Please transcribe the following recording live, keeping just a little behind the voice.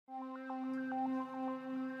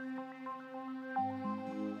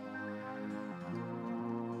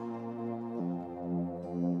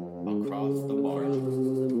Across the Margin.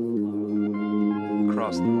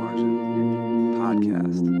 Across the Margin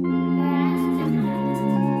podcast.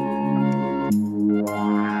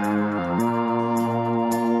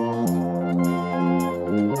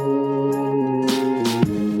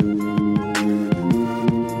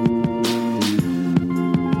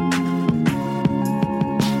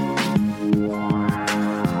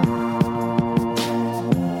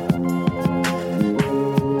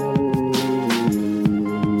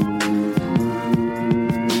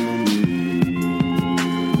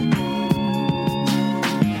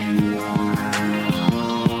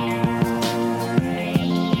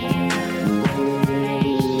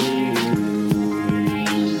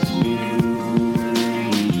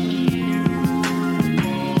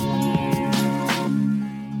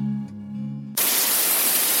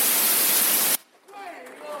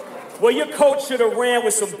 Well, your coach should have ran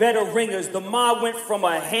with some better ringers. The mob went from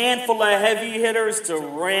a handful of heavy hitters to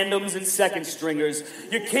randoms and second stringers.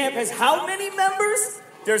 Your camp has how many members?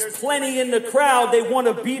 There's plenty in the crowd. They want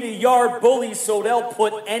to be the yard bullies, so they'll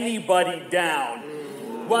put anybody down.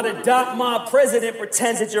 While the Doc Mob president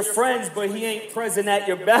pretends that you're friends, but he ain't present at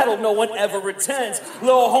your battle, no one ever attends.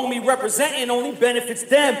 Little homie representing only benefits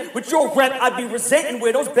them. With your rep, I'd be resenting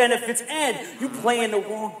where those benefits end. You playing the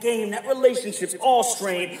wrong game, that relationship's all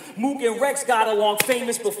strained. Mook and Rex got along,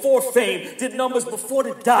 famous before fame. Did numbers before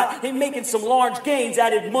the dot. They making some large gains,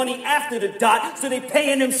 added money after the dot, so they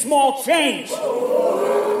paying them small change.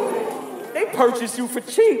 They purchase you for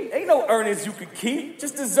cheap. Ain't no earnings you could keep.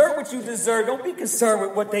 Just deserve what you deserve. Don't be concerned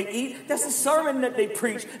with what they eat. That's the sermon that they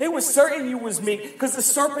preach. They was certain you was meek, because the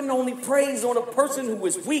serpent only preys on a person who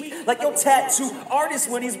is weak. Like your tattoo artist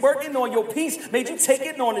when he's working on your piece. Made you take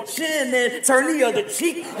it on the chin, then turn the other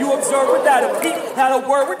cheek. You observe without a peek, had a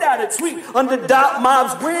word without a tweet. Under Doc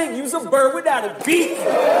Mob's ring, use a bird without a beak.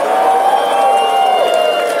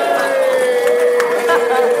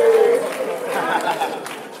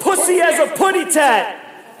 Pussy has a putty tat,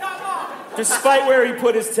 despite where he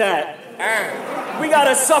put his tat. We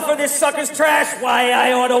gotta suffer this sucker's trash. Why,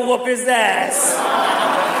 I ought to whoop his ass.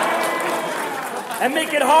 And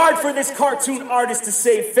make it hard for this cartoon artist to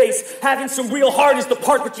save face. Having some real heart is the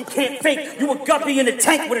part that you can't fake. You a guppy in a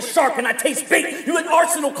tank with a shark and I taste bait. You let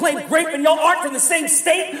Arsenal claim grape and y'all aren't from the same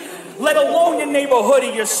state. Let alone your neighborhood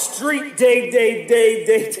or your street. Day,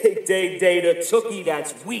 the tookie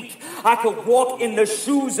that's weak. I could walk in the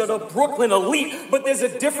shoes of the Brooklyn elite, but there's a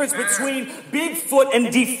difference between Bigfoot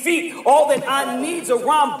and defeat. All that I need's a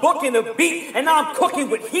rhyme book and a beat, and I'm cooking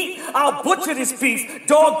with heat. I'll butcher this beef.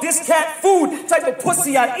 Dog, this cat food, type of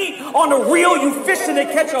pussy I eat. On the reel, you fishing and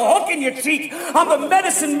catch a hook in your cheek. I'm the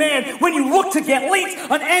medicine man when you look to get leaked.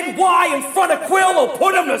 An NY in front of Quill will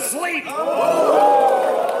put him to sleep.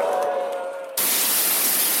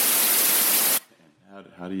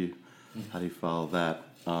 How do you follow that?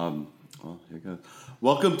 Well, here it goes.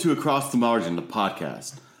 Welcome to Across the Margin, the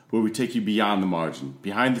podcast, where we take you beyond the margin,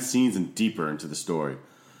 behind the scenes, and deeper into the story.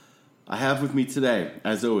 I have with me today,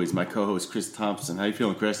 as always, my co-host Chris Thompson. How you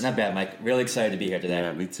feeling, Chris? Not bad, Mike. Really excited to be here today.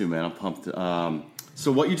 Yeah, me too, man. I'm pumped.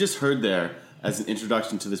 So what you just heard there as an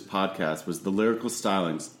introduction to this podcast was the lyrical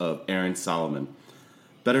stylings of Aaron Solomon,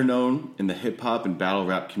 better known in the hip-hop and battle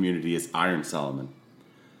rap community as Iron Solomon.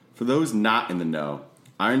 For those not in the know,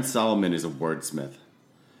 Iron Solomon is a wordsmith.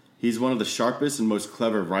 He's one of the sharpest and most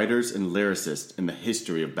clever writers and lyricists in the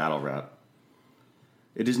history of battle rap.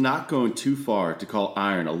 It is not going too far to call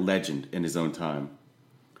Iron a legend in his own time.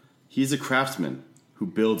 He is a craftsman who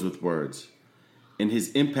builds with words, and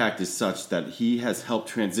his impact is such that he has helped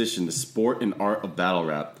transition the sport and art of battle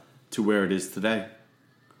rap to where it is today.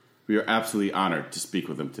 We are absolutely honored to speak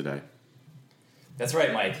with him today. That's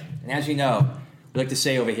right, Mike. And as you know, we like to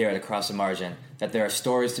say over here at Across the Margin that there are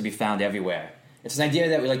stories to be found everywhere. It's an idea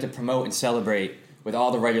that we like to promote and celebrate with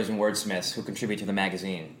all the writers and wordsmiths who contribute to the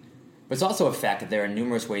magazine. But it's also a fact that there are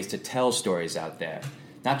numerous ways to tell stories out there,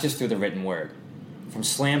 not just through the written word. From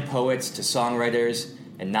slam poets to songwriters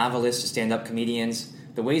and novelists to stand-up comedians,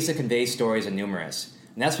 the ways to convey stories are numerous.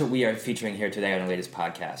 And that's what we are featuring here today on our latest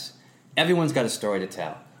podcast. Everyone's got a story to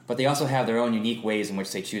tell, but they also have their own unique ways in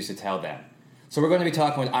which they choose to tell them. So we're going to be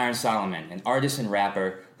talking with Iron Solomon, an artist and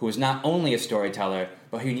rapper who is not only a storyteller,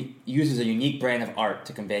 but who uses a unique brand of art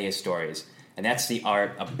to convey his stories, and that's the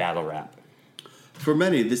art of battle rap. For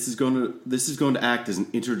many, this is going to act as an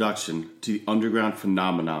introduction to the underground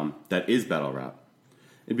phenomenon that is battle rap.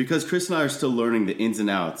 And because Chris and I are still learning the ins and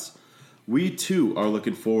outs, we too are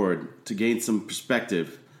looking forward to gain some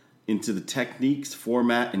perspective into the techniques,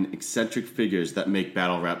 format, and eccentric figures that make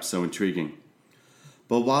battle rap so intriguing.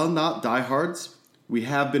 But while not diehards, we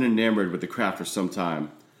have been enamored with the craft for some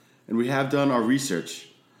time, and we have done our research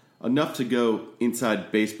enough to go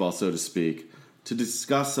inside baseball, so to speak, to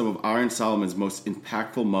discuss some of Iron Solomon's most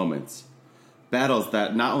impactful moments. Battles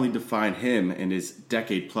that not only define him and his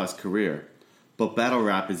decade-plus career, but battle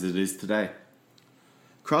rap as it is today.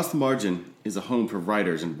 Across the Margin is a home for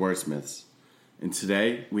writers and wordsmiths. And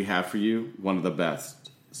today, we have for you one of the best.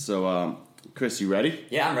 So, Chris, you ready?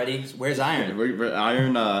 Yeah, I'm ready. Where's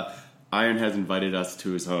Iron? Iron has invited us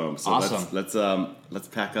to his home. So awesome. Let's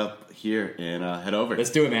pack up here and head over. Let's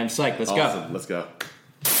do it, man. I'm psyched. Let's go. Let's go.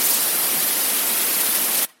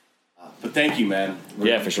 But thank you, man.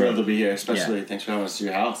 Yeah, for sure. Thrilled to be here, especially thanks for having us to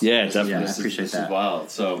your house. Yeah, definitely. This I appreciate this that. is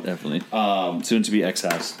wild. So Definitely. Soon to be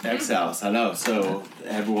X-House. X-House, I know. So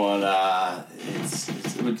everyone, do I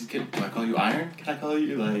call you Iron? Can I call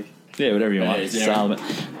you like? Yeah, whatever you want. Is Aaron? Solomon.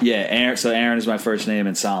 Yeah, Aaron. So Aaron is my first name,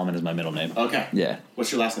 and Solomon is my middle name. Okay. Yeah,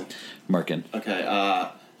 What's your last name? Merkin. Okay.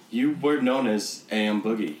 You were known as AM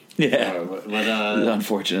Boogie. Yeah. What,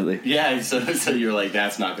 Unfortunately. yeah. So you're like,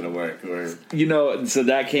 that's not gonna work, or So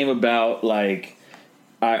that came about like.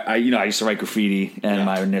 I used to write graffiti, and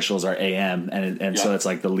my initials are AM, and so it's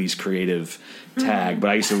like the least creative tag. But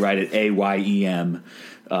I used to write it AYEM,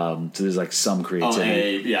 so there's like some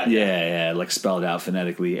creativity. Yeah, like spelled out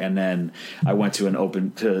phonetically. And then I went to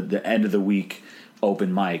the end of the week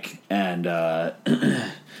open mic, and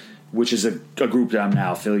which is a group that I'm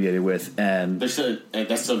now affiliated with, and that's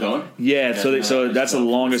still going. Yeah, so that's the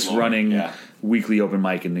longest running weekly open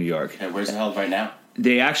mic in New York. Okay, where's it held right now?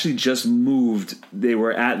 They actually just moved. They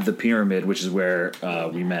were at the Pyramid, which is where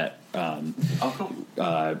we met. Cool.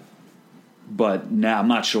 But now I'm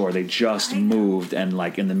not sure. They just moved, and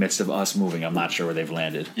like in the midst of us moving, I'm not sure where they've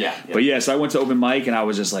landed. Yeah. But so I went to open mic, and I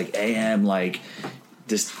was just like, AM, like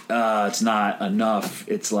this. It's not enough.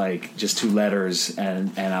 It's like just 2 letters,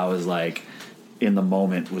 and I was like, in the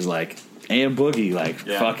moment, was like AM Boogie, like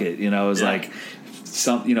fuck it, It was like.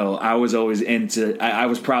 I was always into. I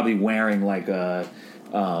was probably wearing like a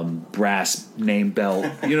brass name belt.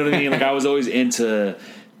 You know what I mean? Like I was always into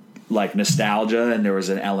like nostalgia, and there was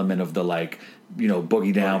an element of the like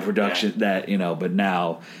boogie down production that But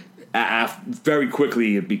now, very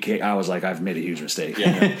quickly it became. I was like, I've made a huge mistake.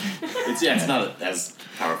 Yeah, it's not as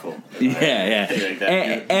powerful.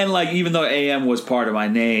 And like even though AM was part of my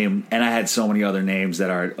name, and I had so many other names that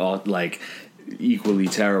are all like equally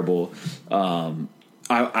terrible.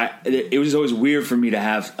 It was always weird for me to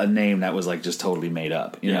have a name that was like just totally made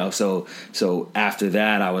up, you know. So after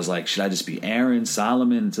that, I was like, should I just be Aaron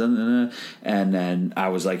Solomon? And then I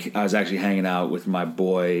was actually hanging out with my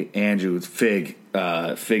boy Andrew Figment,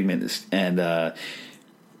 and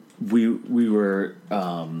we were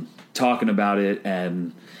talking about it,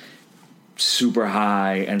 and super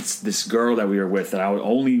high, and this girl that we were with that I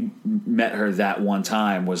only met her that one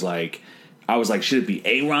time was like. I was like, should it be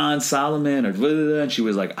Aaron Solomon or blah, blah, blah? And she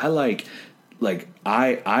was like, I like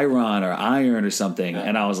Iron or Iron or something.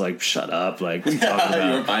 And I was like, shut up. Like, what are you talking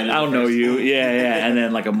about? I don't know you. Yeah. And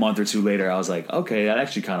then like a month or two later, I was like, okay, that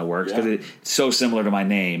actually kind of works because it's so similar to my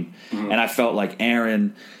name. Mm-hmm. And I felt like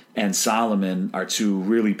Aaron and Solomon are 2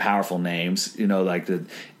 really powerful names, like the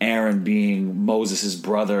Aaron being Moses'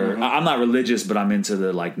 brother. Mm-hmm. I'm not religious, but I'm into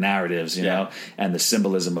the like narratives, you know, and the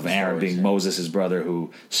symbolism of Aaron being Moses' brother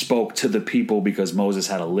who spoke to the people because Moses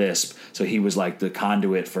had a lisp. So he was like the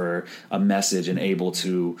conduit for a message and able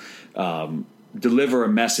to deliver a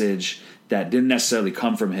message that didn't necessarily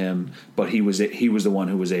come from him, but he was the one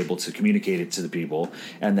who was able to communicate it to the people.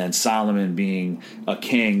 And then Solomon being a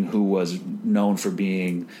king who was known for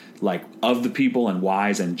being like of the people and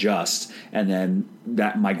wise and just. And then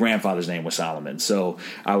that my grandfather's name was Solomon. So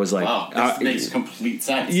I was like, wow, that makes complete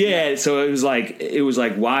sense. Yeah. So it was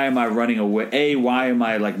like, why am I running away? Why am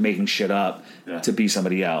I like making shit up to be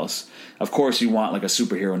somebody else? Of course, you want like a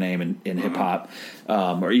superhero name in hip hop,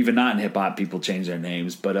 or even not in hip hop. People change their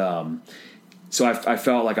names, but so I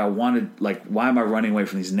felt like I wanted like, why am I running away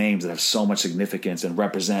from these names that have so much significance and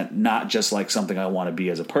represent not just like something I want to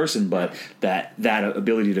be as a person, but that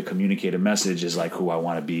ability to communicate a message is like who I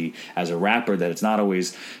want to be as a rapper. That it's not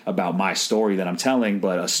always about my story that I'm telling,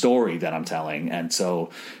 but a story that I'm telling. And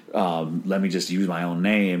so let me just use my own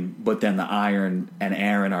name. But then the Iron and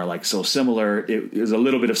Aaron are like so similar. It was a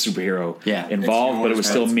little bit of superhero involved, but it was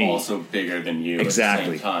still me. Also bigger than you. Exactly.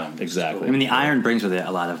 At the same time. Exactly. I mean, the Iron brings with it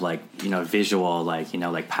a lot of like visual,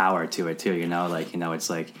 like power to it too. It's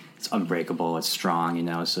like it's unbreakable. It's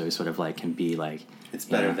strong. So it sort of like can be like. It's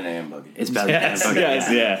better than AM Boogie. It's better than AM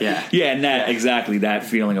Boogie. Yeah, and that exactly that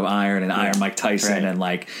feeling of Iron and Iron Mike Tyson and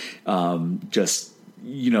like just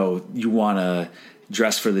you want to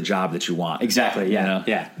dress for the job that you want. Exactly.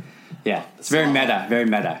 Yeah. It's very meta. Very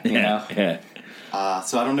meta. You know. Yeah.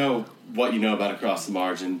 So I don't know what you know about Across the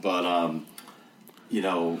Margin, but you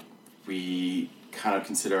know, we kind of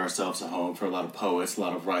consider ourselves a home for a lot of poets, a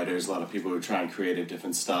lot of writers, a lot of people who try and create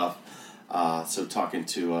different stuff. So talking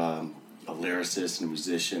to a lyricist and a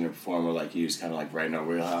musician and performer like you is kind of like right in our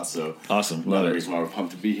wheelhouse. So awesome. Another reason why we're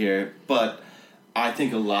pumped to be here. But I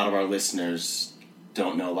think a lot of our listeners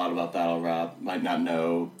don't know a lot about battle rap, might not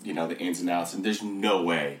know, you know, the ins and outs, and there's no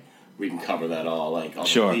way we can cover that all. Like all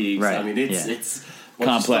Sure, the leagues. right. I mean, it's once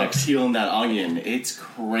complex. You start peeling that onion, it's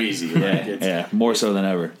crazy. Yeah, more so than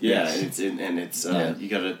ever. Yeah, it's you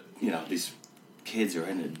gotta, you know, these kids are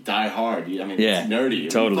in it, die hard. I mean, Yeah, it's nerdy,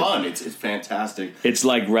 totally. It's fun. It's fantastic. It's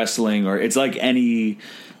like wrestling, or it's like any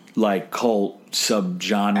like cult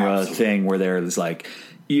subgenre Absolutely. thing where there's like,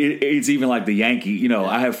 it's even like the Yankee. You know,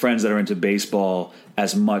 I have friends that are into baseball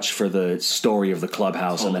as much for the story of the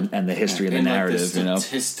clubhouse and the history and the narrative. Like the you know,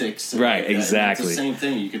 statistics. Right, It's exactly. the same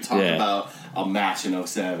thing. You could talk Yeah. about a match in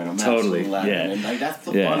 07, a match Totally, in 11, yeah. and like that's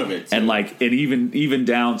the yeah. fun of it. And too. like, it even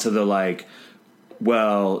down to the like,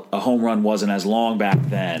 well, a home run wasn't as long back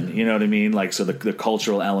then. You know what I mean? Like, so the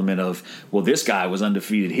cultural element of, well, this guy was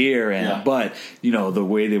undefeated here, and Yeah. but you know the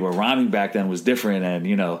way they were rhyming back then was different, and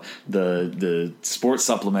you know the sports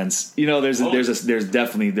supplements. You know, there's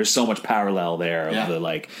definitely so much parallel there of Yeah. the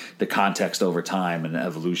like the context over time and the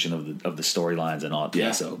evolution of the storylines and all. Yeah,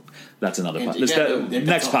 Yeah. so that's another And- this, yeah, that-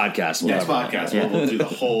 next podcast. Next We'll have podcast, that. we'll do the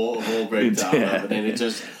whole breakdown Yeah. of it, and it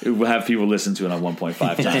just. We'll have people listen to it on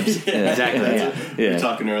 1.5 times. Exactly. We Yeah. were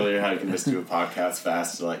talking earlier how you can listen to a podcast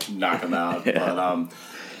fast to like knock them out, Yeah. but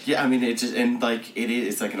yeah, I mean it just and like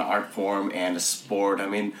it's like an art form and a sport. I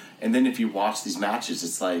mean, and then if you watch these matches,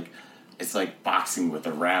 it's like boxing with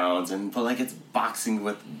the rounds, but like it's boxing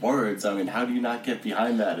with words. I mean, how do you not get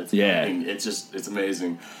behind that? It's Yeah. I mean, it's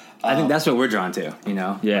amazing. I think that's what we're drawn to, you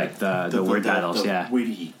know? Yeah. Like the word battles, the yeah.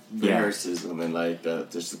 witty Yeah. lyricism and like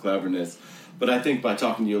just the cleverness. But I think by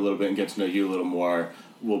talking to you a little bit and getting to know you a little more,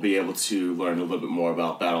 we'll be able to learn a little bit more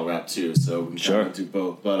about battle rap too. So we can Sure. kind of do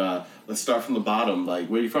both. But let's start from the bottom. Like,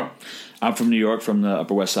 where are you from? I'm from New York, from the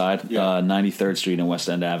Upper West Side, Yeah. 93rd Street and West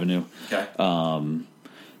End Avenue. Okay.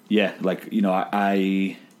 Yeah, like, you know,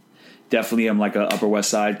 I definitely am like a Upper West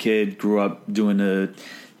Side kid. Grew up doing the,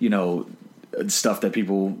 you know, stuff that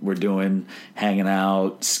people were doing, hanging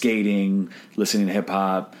out, skating, listening to hip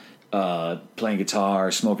hop, playing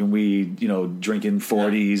guitar, smoking weed, you know, drinking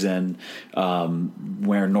 40s and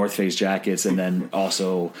wearing North Face jackets. And then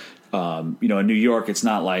also, you know, in New York, it's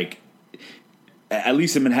not like, at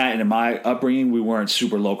least in Manhattan, in my upbringing, we weren't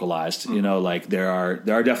super localized. You know, like there are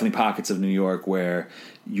definitely pockets of New York where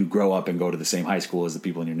you grow up and go to the same high school as the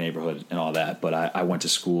people in your neighborhood and all that. But I went to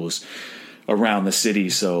schools around the city,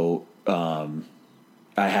 so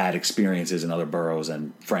I had experiences in other boroughs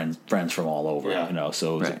and friends from all over. Yeah. You know,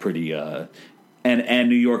 so it was a Right. pretty and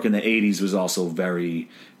New York in the 80s was also very.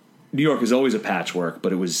 New York was always a patchwork,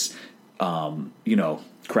 but it was you know,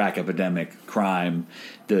 crack epidemic, crime.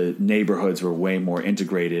 The neighborhoods were way more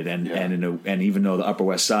integrated, and and even though the Upper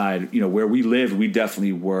West Side, you know, where we lived, we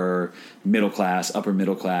definitely were middle class, upper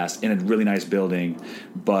middle class, in a really nice building,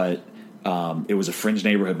 but it was a fringe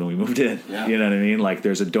neighborhood when we moved in. Yeah. You know what I mean? Like,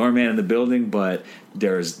 there's a doorman in the building, but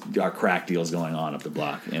there's our crack deals going on up the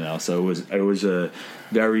block. You know, so it was a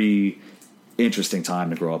very interesting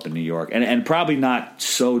time to grow up in New York, and probably not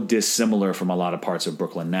so dissimilar from a lot of parts of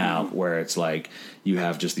Brooklyn now, where it's like you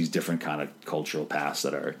have just these different kind of cultural paths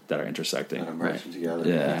that are intersecting. Kind of merging together.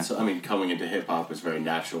 Yeah. So I mean, coming into hip hop was very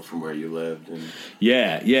natural from where you lived, and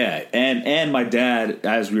Yeah, and my dad,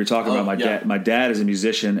 as we were talking about, my dad is a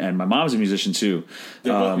musician, and my mom's a musician too.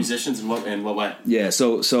 they're both musicians. In what way? Yeah,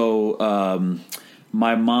 so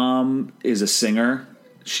my mom is a singer.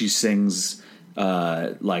 She sings.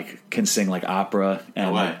 Like can sing like opera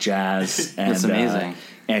and like jazz, and That's amazing.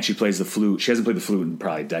 And she plays the flute. She hasn't played the flute in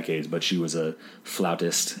probably decades, but she was a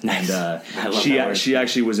flautist. Nice. And I love that word. she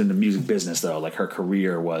actually was in the music business though. Like, her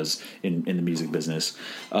career was in the music business.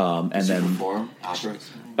 And Does she then perform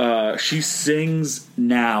opera? she sings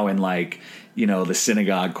now in like, you know, the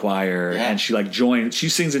synagogue choir, Yeah. and she like she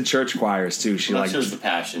sings in church choirs too. She Well, like that shows the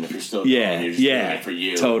passion. If you're still yeah, going, you're just doing it for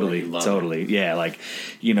you. totally, You love totally, it. yeah. Like,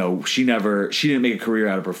 you know, she didn't make a career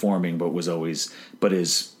out of performing, but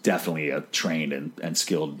is definitely a trained and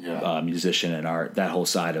skilled musician, and that whole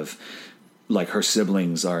side of, like, her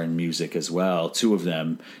siblings are in music as well, 2 of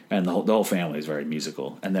them, and the whole family is very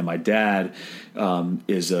musical. And then my dad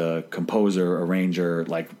is a composer, arranger,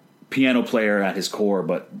 like piano player at his core,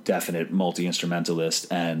 but definite multi-instrumentalist.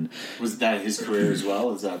 And Was that his career as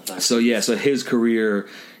well? Is that so his career,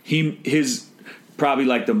 his probably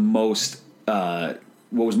like the most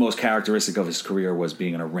what was most characteristic of his career was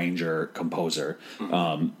being an arranger composer.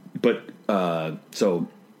 So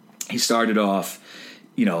he started off,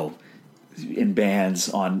 you know, in bands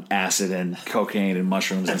on acid and cocaine and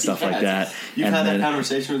mushrooms and stuff like that. You've and had then, that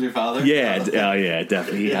conversation with your father? Yeah, yeah,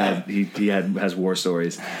 definitely. He has war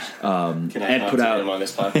stories. Can I and put out him on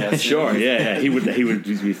this podcast? Sure, yeah, he would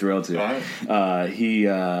be thrilled to. Right.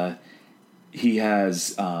 He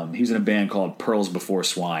was in a band called Pearls Before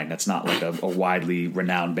Swine. That's not like a widely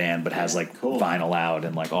renowned band, but has like vinyl out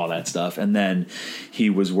and like all that stuff. And then he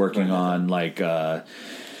was working on like.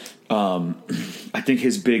 I think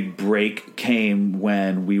his big break came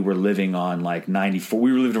when we were living on like 94.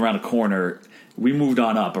 We were living around a corner. We moved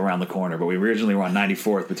on up around the corner, but we originally were on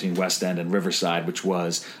 94th between West End and Riverside, which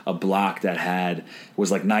was a block that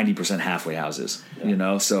was like 90% halfway houses, you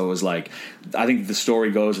know? So it was like, I think the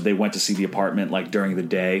story goes that they went to see the apartment like during the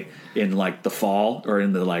day in like the fall or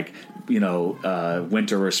in the like, you know,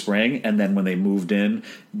 winter or spring. And then when they moved in,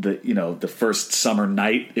 the first summer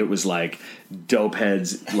night, it was like dope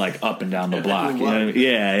heads like up and down the block. You know?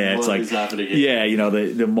 Yeah. It's like, yeah, you know,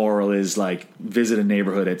 the moral is like visit a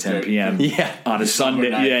neighborhood at 10 p.m. On a Sunday.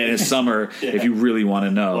 Yeah, in a summer, if you really want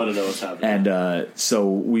to know. What's happening. And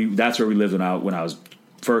so that's where we lived when I was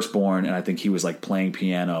first born, and I think he was like playing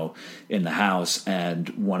piano in the house, and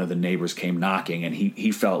one of the neighbors came knocking, and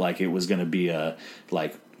he felt like it was going to be a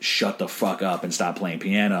like shut the fuck up and stop playing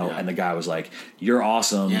piano. And the guy was like, "You're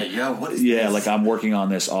awesome." What is this? Like I'm working on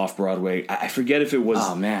this off Broadway. I forget if it was.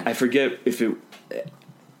 Oh man, I forget if it.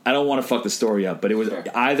 I don't want to fuck the story up, but it was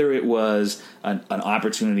either it was an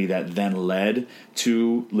opportunity that then led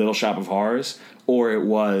to Little Shop of Horrors, or it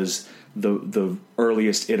was the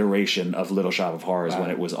earliest iteration of Little Shop of Horrors when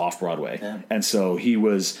it was off Broadway. And so he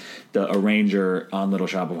was the arranger on Little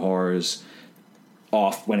Shop of Horrors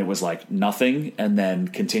off when it was like nothing, and then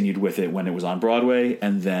continued with it when it was on Broadway,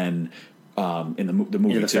 and then in the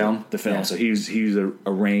movie the film. Yeah. So he's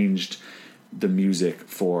arranged the music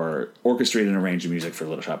orchestrated and arranged the music for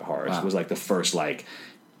Little Shop of Horrors. It was like the first like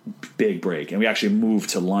big break, and we actually moved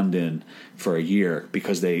to London for a year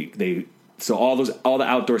because so all the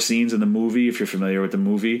outdoor scenes in the movie, if you're familiar with the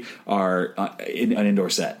movie, are in an indoor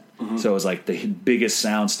set. Mm-hmm. So it was like the biggest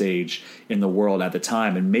soundstage in the world at the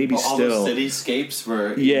time, and maybe all still. All the cityscapes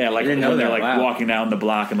were. Yeah, like when they're like walking down the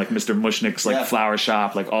block and like Mr. Mushnick's like flower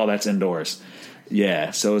shop, like all that's indoors.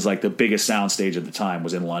 Yeah, so it was like the biggest soundstage at the time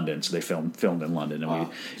was in London, so they filmed in London, and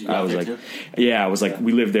I was like,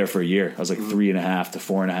 we lived there for a year. I was like 3.5 to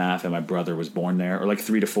 4.5, and my brother was born there, or like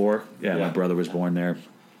 3 to 4. Yeah, my brother was born there.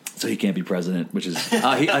 So he can't be president, which is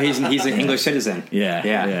he's an English citizen.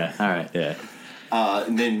 Yeah. All right. Yeah.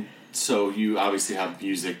 And then, so you obviously have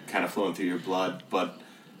music kind of flowing through your blood, but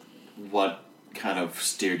what kind of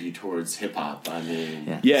steered you towards hip hop? I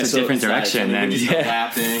mean, it's a different direction than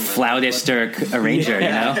rapping, flautist or arranger. You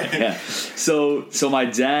know. Yeah. So my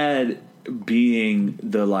dad being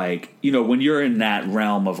the like, you know, when you're in that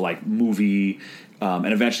realm of like movie, and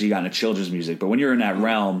eventually you got into children's music, but when you're in that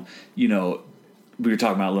realm, you know. We were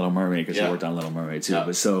talking about Little Mermaid because he worked on Little Mermaid too.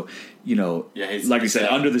 But so, you know, like you said,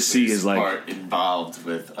 Under the Sea is like part involved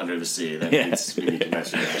with Under the Sea. That means we need to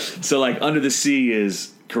mention that. So like Under the Sea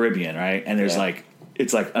is Caribbean, right? And there's like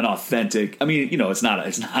it's like an authentic. I mean, you know, it's not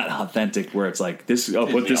authentic where it's like this. Oh,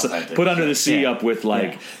 put Under the Sea up with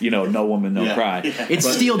like you know, No Woman, No Cry. It's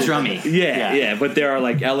steel drummy. Yeah. But there are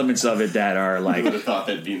like elements of it that are like. I would have thought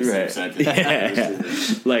that'd be the same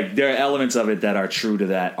sentence. Like there are elements of it that are true to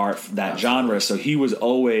that art, that genre. So he was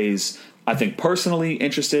always, I think, personally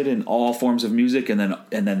interested in all forms of music, and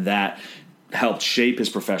then that helped shape his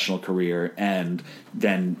professional career. And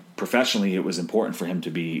then professionally, it was important for him to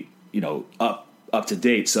be, you know, up to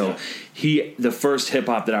date. So the first hip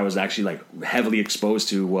hop that I was actually like heavily exposed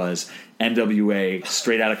to was NWA,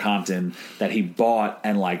 Straight Outta Compton, that he bought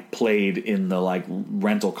and like played in the like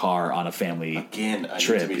rental car on a family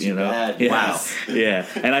trip. You know, wow, yeah.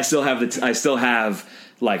 And I still have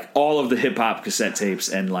like all of the hip hop cassette tapes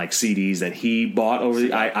and like CDs that he bought over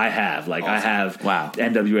the. I have like awesome. I have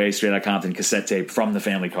NWA, Straight Outta Compton cassette tape from the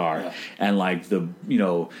family car, and like the you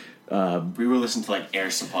know. We were listening to like Air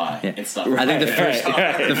Supply and stuff. I think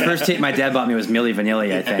the first tape my dad bought me was Milli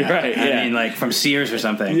Vanilli, I think. I mean, like from Sears or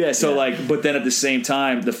something. Yeah, so like, but then at the same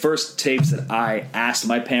time, the first tapes that I asked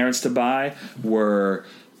my parents to buy were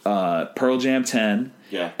Pearl Jam 10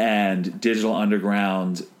 and Digital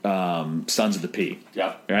Underground Sons of the P.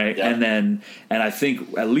 Yeah. Right? Yeah. And I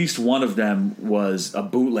think at least one of them was a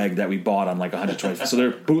bootleg that we bought on like 120. So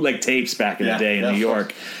they're bootleg tapes back in the day in New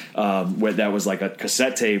York, where that was like a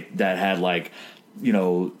cassette tape that had like, you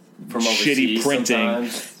know, shitty printing.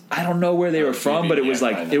 Sometimes. I don't know where they were from, but it was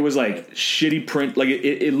like shitty print. Like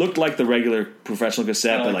it looked like the regular professional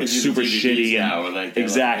cassette, but like super shitty and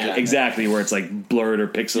exactly where it's like blurred or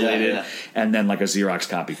pixelated, and then like a Xerox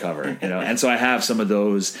copy cover, you know. And so I have some of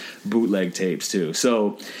those bootleg tapes too.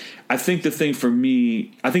 So I think the thing for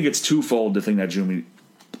me, I think it's twofold. The thing that drew me.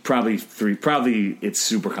 Probably it's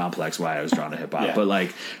super complex why I was drawn to hip hop, but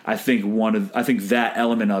like I think that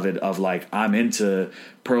element of it of like I'm into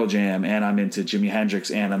Pearl Jam and I'm into Jimi Hendrix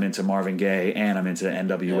and I'm into Marvin Gaye and I'm into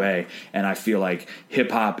NWA, and I feel like hip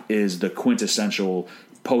hop is the quintessential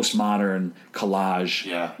postmodern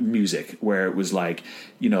collage music where it was like,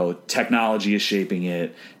 you know, technology is shaping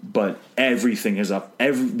it, but everything is up.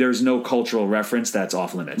 There's no cultural reference that's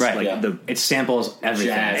off limits. Right. Like it samples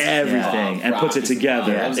everything. And puts it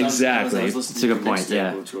together. Exactly. It's a good point.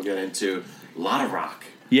 Which we'll get into. A lot of rock.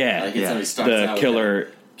 Yeah. Like it starts the out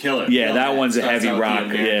Killer. Yeah, that one's a heavy rock.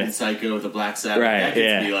 American Psycho with the Black Sabbath. Right. That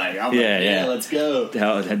gets me like, I'm like, let's go.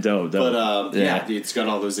 Dope. But it's got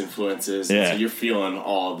all those influences. And so you're feeling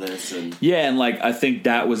all of this, and and like I think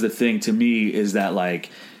that was the thing to me is that like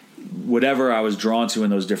whatever I was drawn to in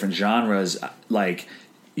those different genres, like,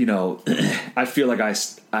 you know, I feel like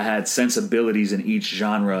I had sensibilities in each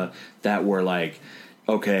genre that were like,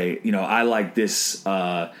 okay, you know, I like this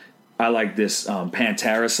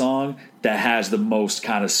Pantera song that has the most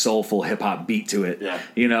kind of soulful hip hop beat to it,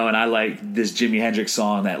 you know, and I like this Jimi Hendrix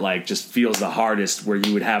song that like just feels the hardest, where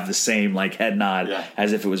you would have the same like head nod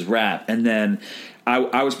as if it was rap. And then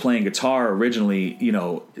I was playing guitar originally, you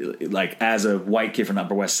know, like as a white kid from the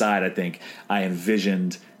Upper West Side. I think I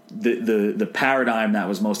envisioned the paradigm that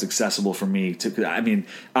was most accessible for me to, I mean,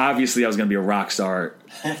 obviously I was going to be a rock star.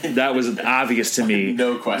 That was obvious to me.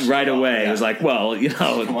 No question. Right away. It was like, well, you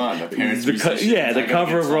know, come on, the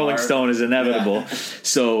cover of Rolling Stone is inevitable.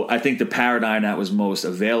 So I think the paradigm that was most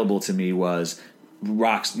available to me was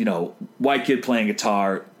rocks, you know, white kid playing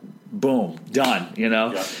guitar, boom, done, you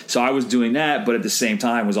know? So I was doing that, but at the same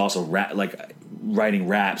time was also writing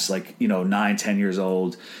raps, like, you know, 9-10 years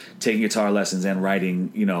old, taking guitar lessons and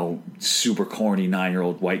writing, you know, super corny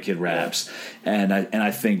 9-year-old white kid raps. And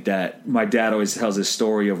I think that my dad always tells this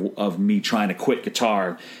story of me trying to quit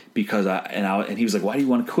guitar because and he was like, why do you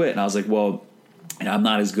want to quit? And I was like, well, I'm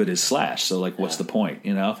not as good as Slash, so like, what's the point,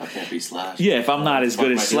 you know? I can't be Slash. Yeah, if I'm not as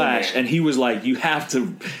good as Slash, and he was like, you have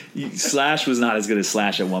to. Slash was not as good as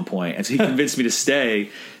Slash at one point, and so he convinced me to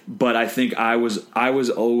stay. But I think I was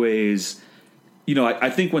always, you know,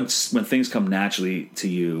 I think when things come naturally to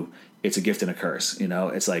you, it's a gift and a curse. You know,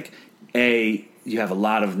 it's like you have a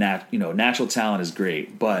lot of natural talent is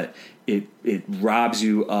great, but it robs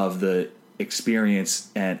you of the experience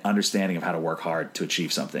and understanding of how to work hard to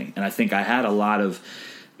achieve something. And I think I had a lot of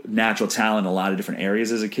natural talent in a lot of different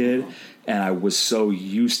areas as a kid, and I was so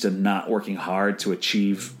used to not working hard to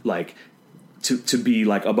achieve, like, to be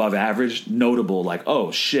like above average, notable, like,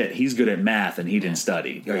 oh shit, he's good at math and he didn't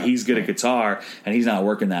study, or he's good at guitar and he's not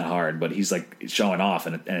working that hard, but he's like showing off,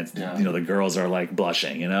 and it's, you know, the girls are like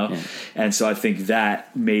blushing, you know. And so I think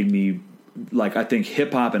that made me, like, I think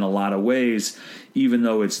hip hop in a lot of ways, even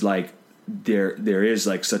though it's like there is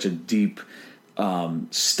like such a deep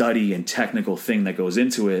study and technical thing that goes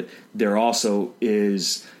into it, there also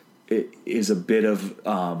is a bit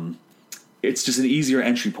of it's just an easier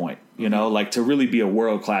entry point, you know, like to really be a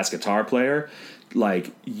world-class guitar player,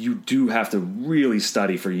 like you do have to really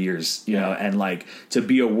study for years, you know, and like to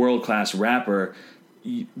be a world-class rapper,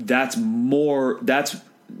 I'm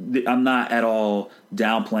not at all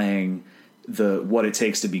downplaying what it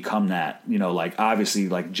takes to become that, you know, like obviously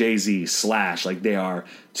like Jay-Z, Slash, like they are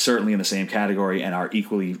certainly in the same category and are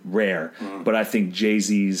equally rare. But I think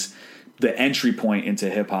Jay-Z's, the entry point into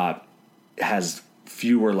hip hop has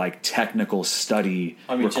fewer like technical study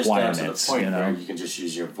requirements, just down to the point, you know, where you can just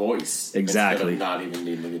use your voice exactly, instead of not even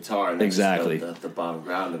needing the guitar, and exactly the bottom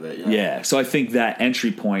ground of it. Yeah. So I think that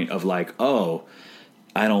entry point of like, oh,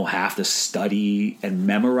 I don't have to study and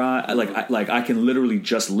memorize. I can literally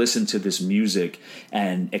just listen to this music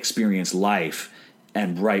and experience life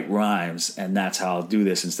and write rhymes, and that's how I'll do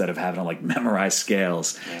this instead of having to like memorize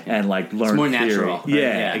scales and like learn. It's more theory. natural. Right?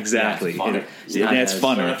 Yeah, exactly. It's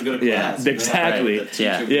funner. Yeah, exactly.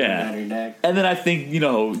 Right. And then I think, you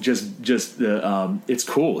know, just the it's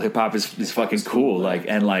cool. Hip hop is fucking cool. Like,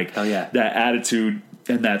 and like that attitude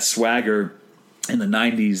and that swagger in the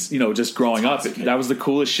 90s, you know, just growing up, that was the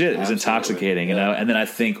coolest shit. It was intoxicating, you know. And then I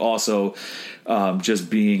think also just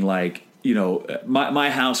being like, you know,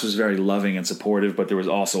 my house was very loving and supportive, but there was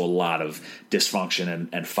also a lot of dysfunction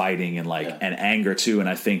and fighting and like and anger too. And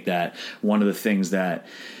I think that one of the things that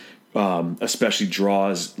especially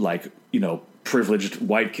draws like, you know, privileged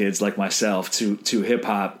white kids like myself to hip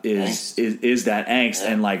hop is that angst.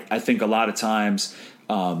 And like I think a lot of times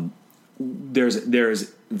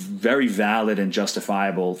there's very valid and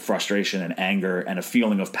justifiable frustration and anger and a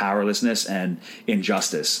feeling of powerlessness and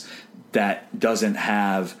injustice that doesn't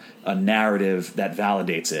have a narrative that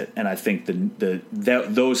validates it. And I think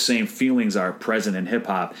those same feelings are present in hip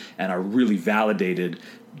hop and are really validated.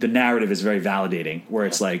 The narrative is very validating, where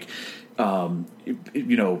it's like,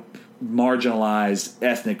 marginalized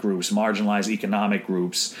ethnic groups, marginalized economic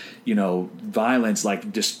groups, violence,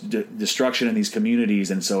 like destruction in these communities.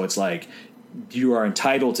 And so it's like, you are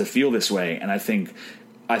entitled to feel this way. And I think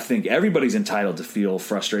everybody's entitled to feel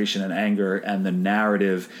frustration and anger, and the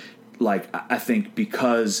narrative, like, I think partly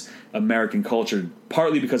because American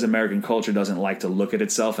culture doesn't like to look at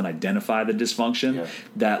itself and identify the dysfunction,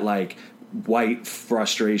 that like white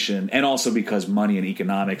frustration, and also because money and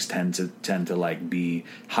economics tend to like be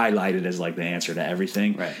highlighted as like the answer to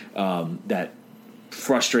everything. Right. That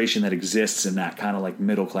frustration that exists in that kind of like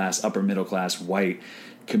upper middle class white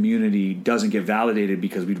community doesn't get validated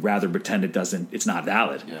because we'd rather pretend it's not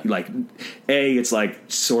valid. Yeah. Like, it's like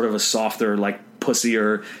sort of a softer, like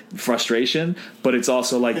pussier frustration, but it's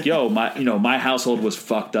also like, my household was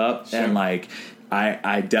fucked up. Sure. And like,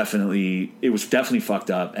 it was definitely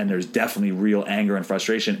fucked up, and there's definitely real anger and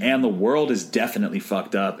frustration, and the world is definitely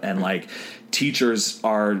fucked up, and like teachers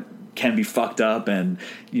can be fucked up, and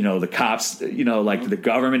the cops, like the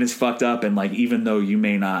government is fucked up, and like even though you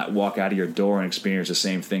may not walk out of your door and experience the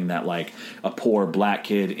same thing that like a poor black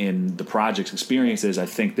kid in the projects experiences, I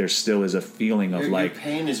think there still is a feeling of like your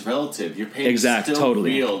pain is relative. Your pain is still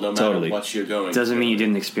real, no matter what you're going. Doesn't mean you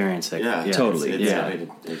didn't experience it. Yeah, totally.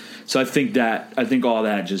 So I think all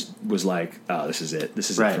that just was like, oh, this is it. This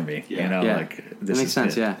is it for me. Yeah. Like this makes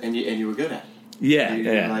sense. It. Yeah, and you were good at it. Yeah,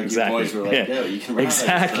 like, exactly. Your boys were like, you can ride.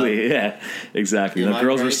 Exactly, exactly. The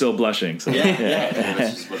girls were still blushing. So. Yeah,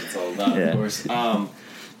 that's just what it's all about, of course.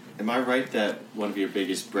 Am I right that one of your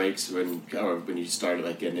biggest breaks when you started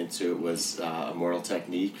like getting into it was Immortal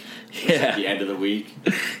Technique? At the end of the week.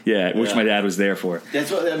 Which my dad was there for.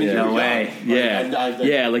 That's what I mean. No way.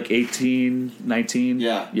 Like 18, 19.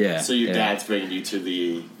 Yeah. So your dad's bringing you to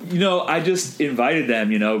the. I just invited them.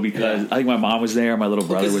 Because I think my mom was there, my little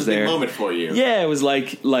brother was there. It's a big moment for you. Yeah, it was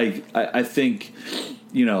like I think,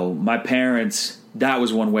 my parents. That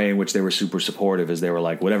was one way in which they were super supportive, is they were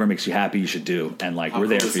like, whatever makes you happy, you should do. And like, we're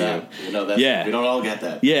there for you. We don't all get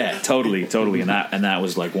that. Yeah, totally. And that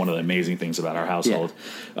was like one of the amazing things about our household.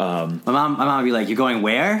 My mom would be like, "You're going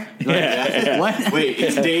where?" What? Wait,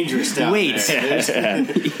 it's dangerous down there. So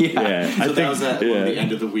that was at the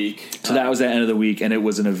end of the week. So that was the end of the week, and it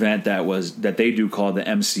was an event that they do called the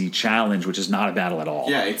MC Challenge, which is not a battle at all.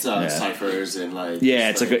 Yeah, it's ciphers and like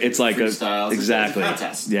it's like a exactly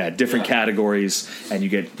contest. Yeah, different categories. And you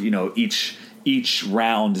get, each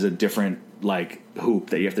round is a different like hoop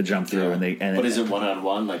that you have to jump through, but is it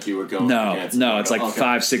 1-on-1 like you were going? No, it's like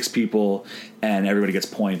 5-6 people, and everybody gets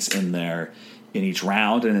points in each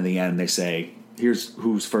round, and in the end they say, here's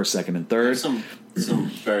who's first, second, and third. There's some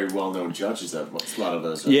very well-known judges that a lot of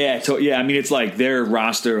those. Right? Yeah. I mean, it's like their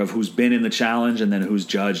roster of who's been in the challenge, and then who's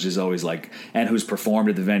judged is always like, and who's performed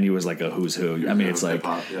at the venue is like a who's who. I mean, it's like,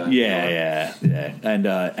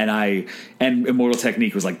 and Immortal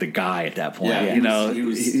Technique was like the guy at that point. Yeah,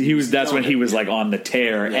 he was. That's when he was like on the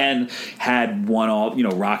tear and had won all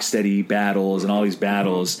Rocksteady battles and all these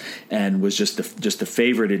battles, and was just the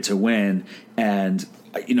favorited to win. And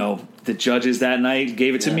the judges that night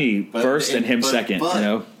gave it to me first and him second.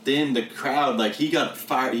 Then the crowd, like, he got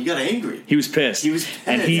fired. He got angry. He was pissed.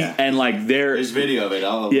 And like there's video of it.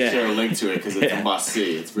 I'll share a link to it because it's a must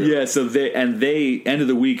see. It's really So they end of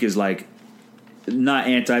the week is like not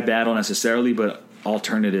anti-battle necessarily, but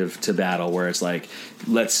alternative to battle, where it's like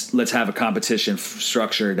let's have a competition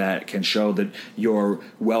structure that can show that your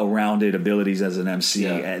well-rounded abilities as an MC,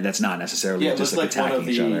 and that's not necessarily just like attacking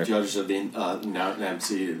each other. One of the judges of the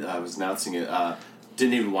MC that was announcing it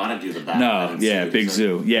didn't even want to do the battle. No, Big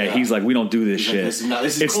Zoo. Yeah, he's like, we don't do this shit.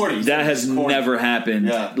 This is corny. That has never happened.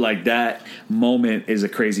 Yeah. Like, that moment is a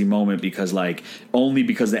crazy moment because, like, only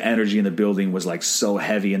because the energy in the building was, like, so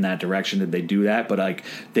heavy in that direction did they do that. But, like,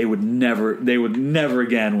 they would never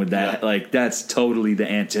again with that. Yeah. Like, that's totally the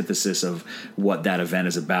antithesis of what that event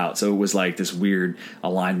is about. So it was, like, this weird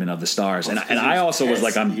alignment of the stars. And I also was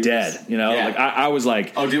like, I'm dead, Like, I was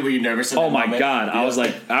like... Oh, were you nervous? Oh, my God. Yeah. I was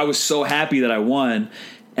like, I was so happy that I won.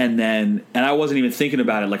 And I wasn't even thinking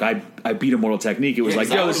about it. Like, I beat Immortal Technique. It was like,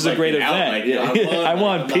 yo, this is a great event. I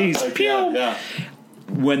won. Peace. Pew.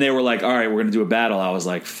 when they were like, all right, we're going to do a battle, I was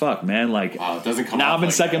like, fuck, man. Like, Wow, it doesn't come now off I'm in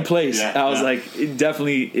like second that. place. Yeah, I was yeah. like, it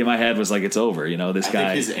definitely in my head was like, it's over. You know, this I guy.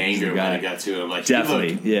 think his he's the anger guy. when it got to him, like Definitely,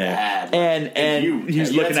 he looked yeah. bad. And you he's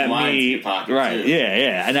had looking some at lines in me, your pocket, right? too.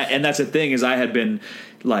 Yeah. And that's the thing is, I had been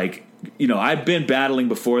like, you know, I'd been battling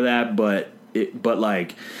before that, but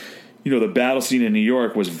like, you know, the battle scene in New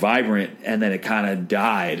York was vibrant, and then it kind of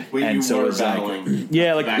died. When and you so were it was battling,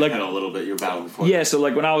 yeah, backpedal like a little bit. You were battling before. yeah, so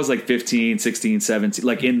like when I was like 15, 16, 17,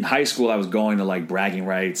 like in high school, I was going to like bragging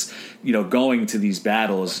rights, you know, going to these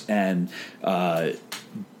battles, and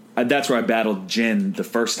that's where I battled Jin the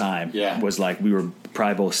first time. Yeah. Was like we were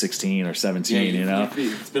probably both 16 or 17, you know?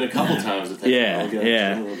 It's been a couple times. I think. Yeah, We'll get into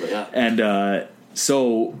it a little bit, yeah. yeah. And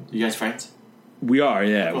so You guys friends? we are,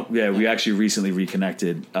 yeah. Cool. Yeah, we actually recently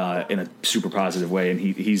reconnected in a super positive way, and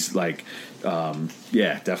he's like,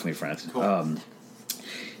 yeah, definitely friends. Cool.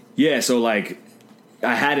 Yeah, so like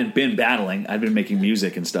I hadn't been battling. I'd been making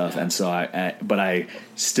music and stuff, and so but I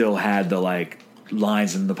still had the like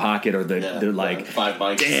lines in the pocket or the like 5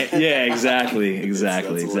 mics. yeah, exactly.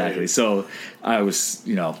 That's hilarious. So I was,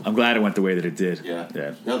 you know, I'm glad it went the way that it did. Yeah.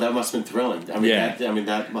 No, that must have been thrilling. I mean, Yeah.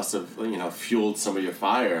 that must have, you know, fueled some of your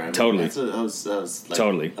fire. I mean, Totally. that was like,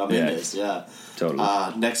 Totally. I'm in Yeah. this. Yeah.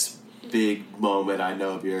 Totally. Next big moment I know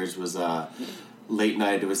of yours was late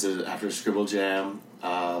night. It was after Scribble Jam.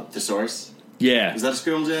 Thesaurus. Yeah. Was that a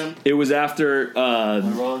Scribble Jam? It was after Am I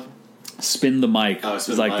wrong? Spin the Mic. Oh, It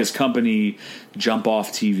Spin was the like Mic. this company, Jump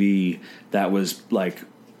Off TV, that was like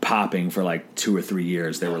popping for like 2 or 3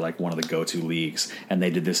 years. They were like one of the go-to leagues, and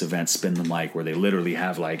they did this event, Spin the Mic, where they literally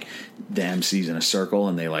have like the MCs in a circle,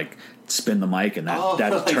 and they like spin the mic, and that like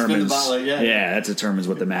spin the determines bottle, yeah. that determines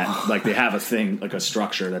what the mat like. They have a thing, like a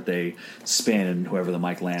structure that they spin, and whoever the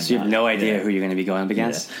mic lands So you have on. no idea Yeah. who you're going to be going up Yeah.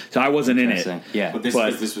 against. So I wasn't in it. Interesting. Yeah. But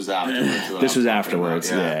But- this was afterwards. This was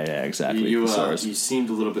afterwards. Yeah, exactly. You Thesaurus. seemed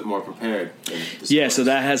a little bit more prepared. Than Yeah, so Thesaurus.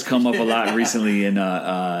 that has come up a lot recently in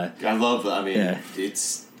I love. I mean, Yeah.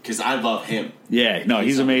 it's because I love him. yeah, no,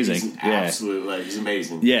 he's amazing. He's an Yeah. absolute, like, he's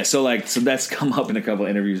amazing. Yeah, so that's come up in a couple of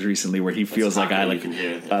interviews recently where he feels like Taco, I you like can hear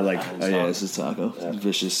it. I like Behind oh the yeah, song. this is Taco.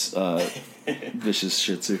 Vicious vicious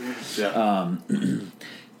Shih Tzu. Yeah.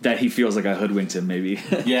 That he feels like I hoodwinked him maybe.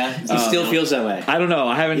 Yeah. He still feels that way. I don't know.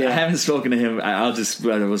 I haven't Yeah. spoken to him.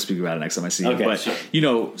 We'll speak about it next time I see him. Okay, But sure. you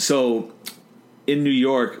know, so in New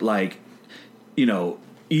York, like, you know,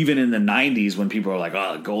 even in the 90s when people are like,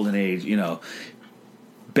 oh, golden age, you know,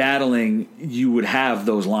 battling, you would have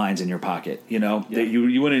those lines in your pocket, you know? That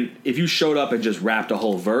you wouldn't, if you showed up and just rapped a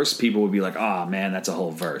whole verse, people would be like, oh man, that's a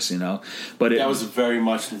whole verse, you know? But That was very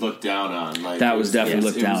much looked down on. Like, That it was definitely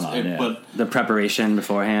yes, looked down on, yeah. But The preparation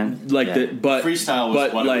beforehand. like Yeah. but freestyle was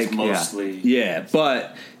but what like, it was mostly. Yeah,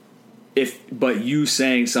 but you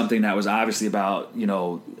saying something that was obviously about, you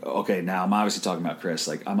know, okay, now I'm obviously talking about Chris,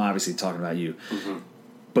 like I'm obviously talking about you. Mm-hmm.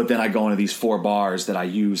 But then I go into these 4 bars that I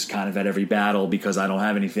use kind of at every battle because I don't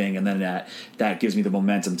have anything, and then that gives me the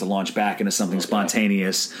momentum to launch back into something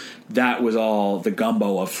spontaneous. That was all the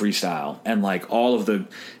gumbo of freestyle, and like all of the,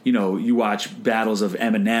 you know, you watch battles of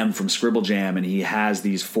Eminem from Scribble Jam, and he has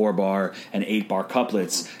these 4-bar and 8-bar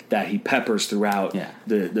couplets that he peppers throughout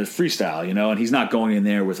the freestyle, you know, and he's not going in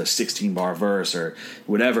there with a 16-bar verse or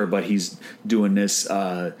whatever, but he's doing this,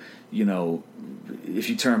 you know. If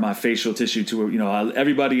you turn my facial tissue to, you know,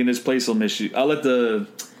 everybody in this place will miss you. I'll let the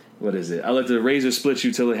razor split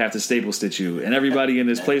you till they have to staple stitch you. And everybody in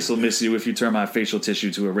this place will miss you if you turn my facial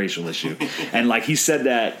tissue to a racial issue. And like he said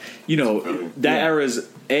that, you know, that era is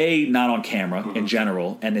not on camera in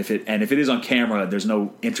general. And if it is on camera, there's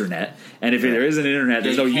no internet. And if there is an internet,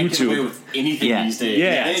 there's no you can't get away YouTube. with anything Yeah. these days.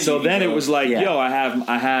 Yeah. So then it was like, Yeah. yo, I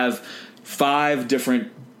have 5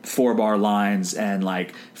 different 4-bar lines and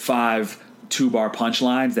like 5 2-bar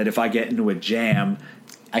punchlines that if I get into a jam,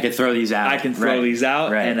 I could throw these out. I can throw these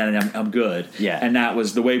out, Right. and then I'm good. Yeah. And that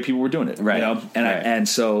was the way people were doing it, Right. You know, and Right. and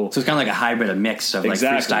so So it's kind of like a hybrid, a mix of like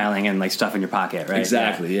Exactly. freestyling and like stuff in your pocket, right?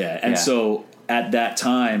 exactly, yeah. And so at that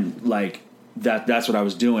time, like that's what I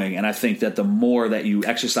was doing, and I think that the more that you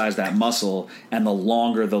exercise that muscle, and the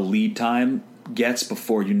longer the lead time gets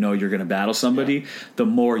before you know you're going to battle somebody, the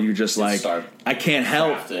more you just like start I can't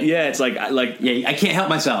help. crafting. Yeah, it's like Yeah, I can't help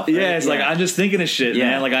myself. Yeah, right? it's like I'm just thinking of shit,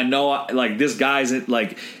 Yeah. man. Like I know, like this guy's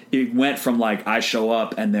like it went from like I show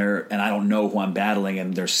up and I don't know who I'm battling,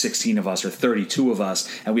 and there's 16 of us or 32 of us,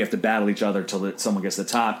 and we have to battle each other till someone gets the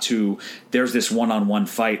top. To there's this one-on-one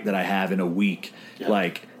fight that I have in a week,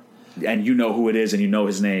 like, and you know who it is, and you know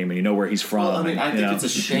his name, and you know where he's from. Well, I mean, and, I you think know? it's a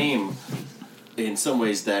shame in some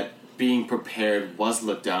ways that being prepared was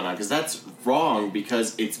looked down on, because that's wrong,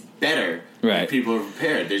 because it's better Right. if people are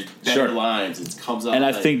prepared. There's better Sure. lines. It comes up. And I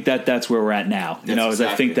like- think that's where we're at now. You That's know, is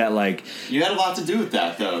I think exactly. that like You had a lot to do with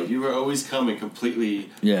that, though. You were always coming completely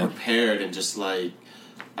Yeah. prepared, and just like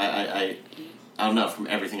I don't know, from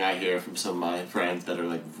everything I hear from some of my friends that are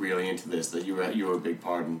like really into this, that you were a big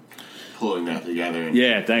part in pulling that together. And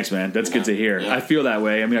yeah, thanks, man. That's good to hear. Yeah. I feel that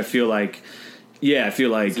way. I mean, I feel like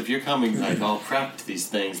if you're coming like all prepped to these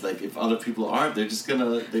things, like if other people aren't, they're just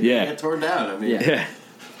gonna get torn down. I mean,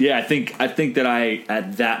 yeah. I think that I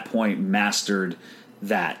at that point mastered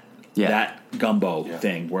that gumbo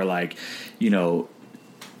thing where like, you know,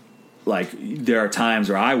 like there are times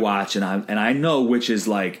where I watch and I know which is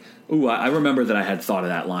like, ooh, I remember that I had thought of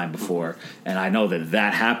that line before, and I know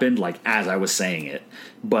that happened like as I was saying it.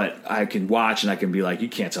 But I can watch and I can be like, you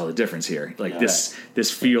can't tell the difference here. Like this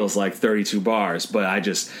feels like 32 bars, but I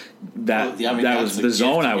just that was the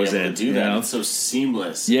zone I was in. Do that. It's so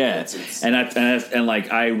seamless. Yeah, it's and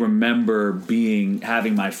like I remember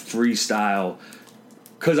having my freestyle.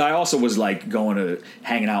 Because I also was like going to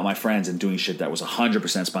hanging out with my friends and doing shit that was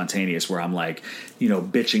 100% spontaneous, where I'm like, you know,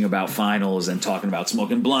 bitching about finals and talking about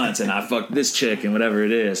smoking blunts and I fucked this chick and whatever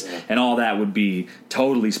it is, and all that would be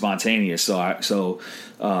totally spontaneous.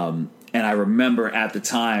 And I remember at the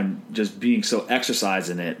time just being so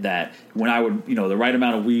exercised in it that when I would, you know, the right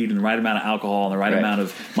amount of weed and the right amount of alcohol and the right amount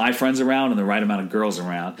of my friends around and the right amount of girls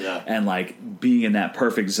around, and like being in that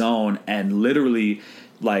perfect zone and literally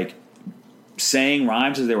like saying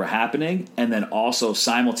rhymes as they were happening, and then also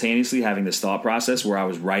simultaneously having this thought process where I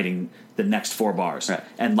was writing the next 4 bars,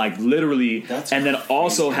 and like literally, and then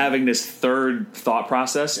also having this third thought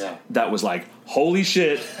process that was like, holy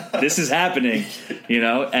shit, this is happening, you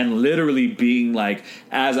know, and literally being like,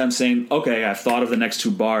 as I'm saying, okay, I've thought of the next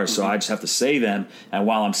 2 bars, so I just have to say them, and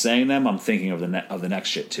while I'm saying them, I'm thinking of the next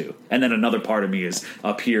shit too, and then another part of me is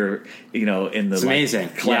up here, you know, in the amazing.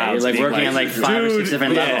 clouds, you're like working on like 5 or 6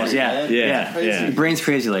 different yeah, levels. Yeah. Your brain's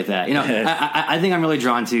crazy like that. You know, I think I'm really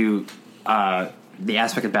drawn to the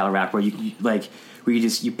aspect of battle rap where you like where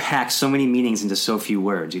you pack so many meanings into so few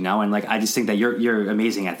words, you know, and like I just think that you're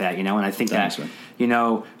amazing at that, you know, and I think Thanks, that man. you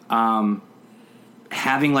know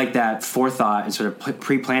having like that forethought and sort of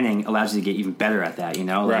pre-planning allows you to get even better at that, you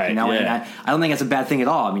know, like, you know, and I don't think that's a bad thing at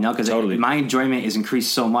all, you know, because my enjoyment is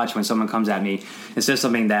increased so much when someone comes at me and says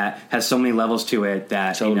something that has so many levels to it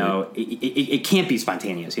that you know it can't be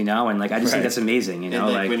spontaneous, you know, and like I just think that's amazing, you know,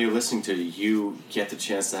 and like when you're listening to it, you get the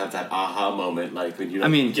chance to have that aha moment, like when you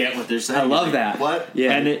get what they're saying. I love like, that. What?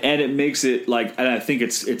 Yeah, and it makes it like, and I think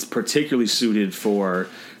it's particularly suited for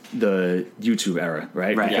the YouTube era,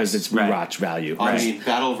 right? Because it's rewatch value. I mean,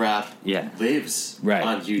 battle rap lives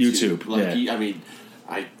on YouTube. Like,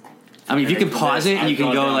 I mean, if you can pause it and you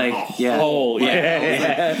can go like, I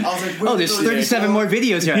was like, oh, there's 37 more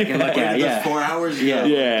videos here I can look at. Yeah, 4 hours.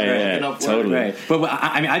 Totally. Right. But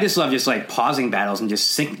I mean, I just love just like pausing battles and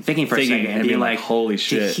just thinking for a second and being like, holy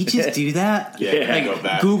shit, did he just do that? Like, go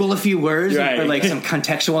back. Google a few words for like some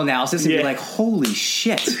contextual analysis and be like, holy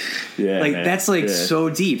shit. Like that's like so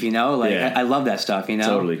deep, you know? Like I love that stuff, you know?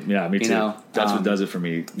 Totally. Yeah, me too. You know? That's what does it for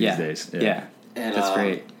me these days. Yeah. And, that's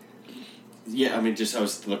great. Yeah, I mean, just I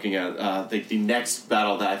was looking at the next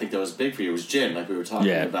battle that I think that was big for you was Jin, like we were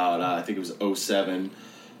talking about. I think it was 2007.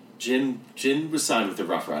 Jin was signed with the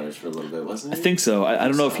Rough Riders for a little bit, wasn't he? I think so. I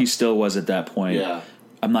don't know if he still was at that point. Yeah.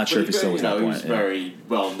 I'm not sure if he still was at that point. He was very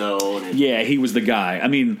well known. And yeah, he was the guy. I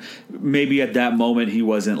mean, maybe at that moment he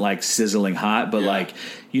wasn't like sizzling hot, but like,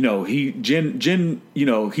 you know, Jin, you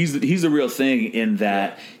know, he's the real thing in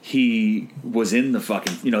that he was in the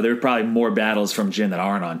fucking, you know, there are probably more battles from Jin that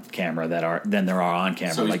aren't on camera than there are on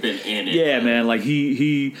camera. So like, he's been in it. Yeah, man. Like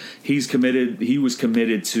he's committed. He was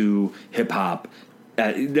committed to hip hop.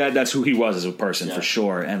 That's who he was as a person for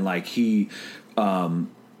sure. And like he.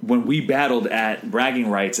 When we battled at Bragging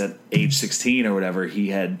Rights at age 16 or whatever, he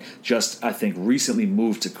had just, I think, recently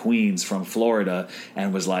moved to Queens from Florida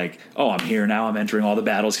and was like, oh, I'm here now. I'm entering all the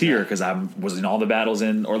battles here because I was in all the battles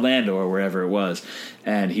in Orlando or wherever it was.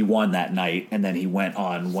 And he won that night. And then he went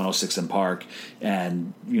on 106 and Park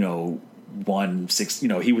and, you know, won 6. You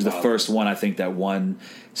know, he was the first one, I think, that won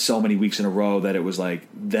so many weeks in a row that it was like,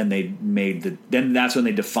 then that's when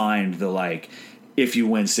they defined the like, if you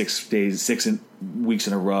win 6 weeks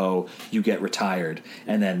in a row, you get retired,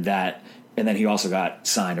 and then he also got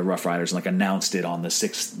signed to Rough Riders and like announced it on the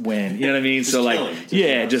 6th win. You know what I mean? So like,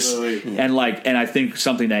 and I think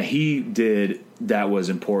something that he did that was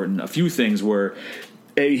important. A few things were,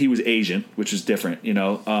 he was Asian, which is different, you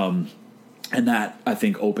know, and that I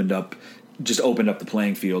think opened up the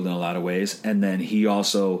playing field in a lot of ways. And then he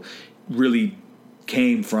also really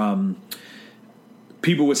came from.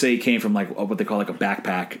 People would say he came from like what they call like a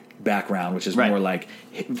backpack background, which is more like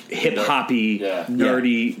hip hoppy,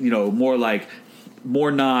 nerdy. You know, more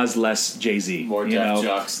Nas, less Jay-Z. More Def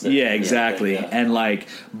Jux. Yeah, exactly. And like,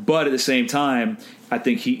 but at the same time, I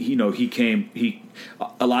think he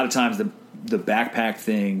a lot of times the backpack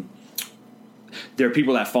thing. There are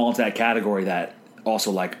people that fall into that category that also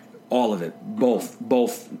like all of it,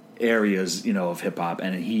 both areas, you know, of hip hop,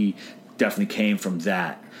 and he definitely came from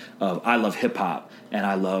that. I love hip hop, and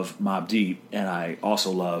I love Mobb Deep, and I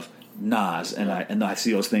also love Nas, and I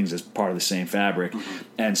see those things as part of the same fabric,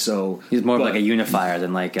 and so he's more of like a unifier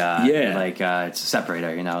than like it's a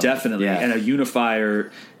separator, you know. Definitely, and a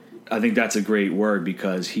unifier. I think that's a great word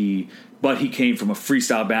because he came from a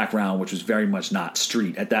freestyle background, which was very much not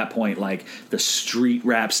street. At that point, like the street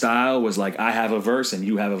rap style was like I have a verse and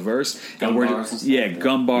you have a verse, gun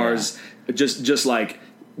bars, just like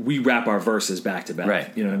we rap our verses back to back. Right.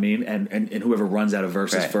 You know what I mean? And whoever runs out of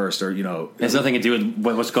verses first, or you know, it has nothing to do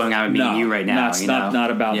with what's going on with me and you right now.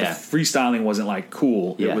 Not about the freestyling. Wasn't like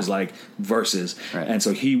cool. It was like verses. Right. And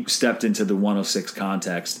so he stepped into the 106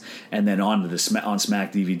 context, and then onto the on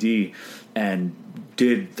Smack DVD, and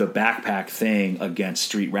did the backpack thing against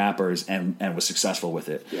street rappers, and was successful with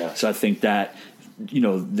it. Yeah. So I think that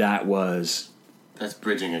that was. That's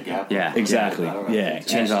bridging a gap. Yeah, exactly. Yeah,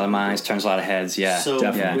 changes a lot of minds, turns a lot of heads. Yeah. So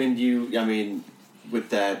definitely. with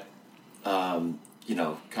that,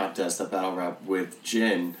 contest, that battle rap with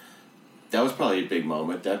Jin, that was probably a big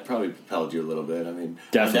moment. That probably propelled you a little bit. I mean,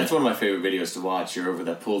 definitely. That's one of my favorite videos to watch. You're over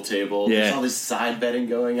that pool table. Yeah. There's all this side betting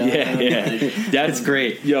going on. Yeah. That's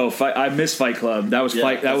great. Yo, I miss Fight Club. That was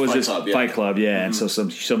Fight. That was just Fight Club. Yeah, and so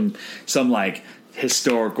some like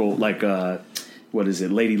historical like. What is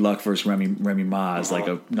it? Lady Luck versus Remy Ma, like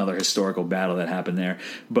another historical battle that happened there.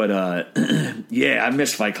 But I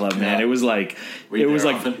miss Fight Club, man. Yeah. It was like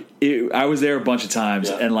I was there a bunch of times,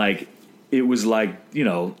 and like it was like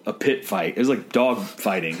a pit fight. It was like dog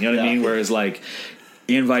fighting. You know what I mean? Whereas like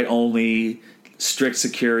invite only, strict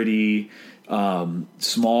security,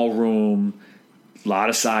 small room, a lot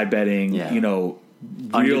of side betting. Yeah.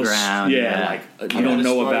 Underground, like you don't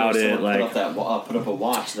know about it. Like put up a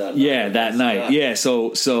watch that that night. Yeah,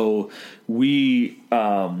 so we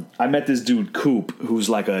I met this dude Coop, who's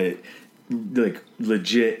like a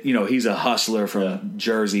legit. He's a hustler from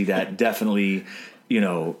Jersey that definitely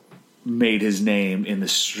made his name in the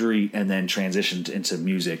street and then transitioned into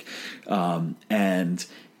music, and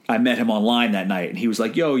I met him online that night, and he was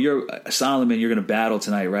like, "Yo, you're Solomon. You're gonna battle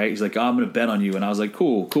tonight, right?" He's like, "Oh, I'm gonna bet on you," and I was like,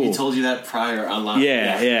 "Cool." He told you that prior online.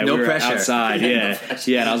 Yeah. No we were pressure. Outside, No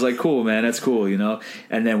pressure. And I was like, "Cool, man. That's cool,"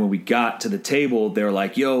 And then when we got to the table, they were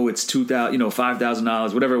like, "Yo, it's $2,000,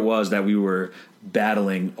 $5,000, whatever it was that we were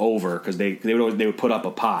battling over," because they would put up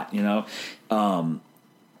a pot,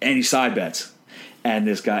 any side bets. And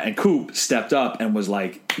this guy and Coop stepped up and was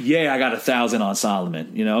like, "Yeah, I got 1,000 on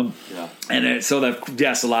Solomon," Yeah. And so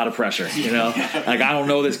a lot of pressure, Like I don't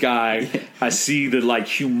know this guy. I see the like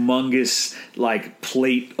humongous like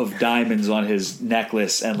plate of diamonds on his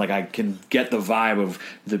necklace, and like I can get the vibe of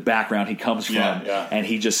the background he comes from. Yeah. And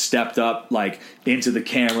he just stepped up like into the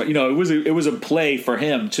camera. It was a play for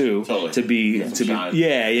him too. Totally. to be.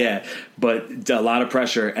 But a lot of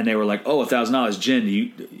pressure, and they were like, "Oh, $1,000, Jin.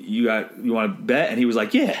 You want to bet?" And he was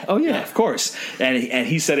like, "Yeah, oh yeah, of course." And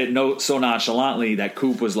he said it so nonchalantly that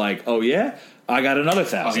Coop was like, "Oh yeah, I got another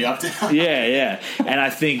 1,000." Yeah. And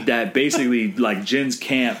I think that basically, like Jin's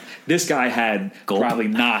camp, this guy had probably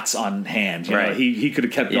knots on hand. Right. He could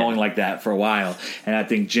have kept going like that for a while. And I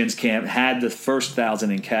think Jin's camp had the first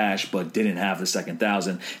 1,000 in cash, but didn't have the second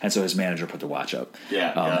 1,000, and so his manager put the watch up.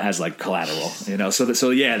 As like collateral. So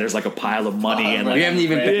there's like a pile of money, and like, we haven't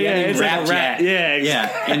even wrapped yet.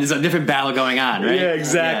 Yeah. And there's a different battle going on, right? Yeah,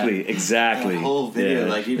 exactly. The whole video,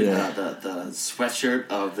 like even the sweatshirt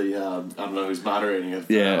of the I don't know who's moderating it.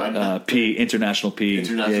 International P.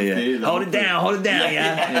 Hold it down,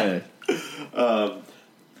 yeah.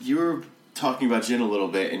 You were talking about Jin a little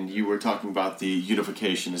bit, and you were talking about the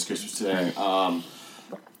unification, as Chris was saying.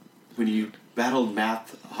 When you battled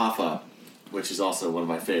Math Hoffa, which is also one of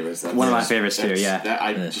my favorites. One of my favorites too, yeah.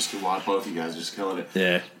 I just can watch both you guys just killing it.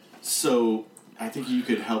 Yeah. So I think you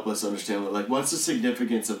could help us understand, like, what's the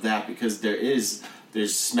significance of that? Because there's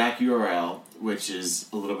Smack URL, which is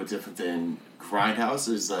a little bit different than Grindhouse.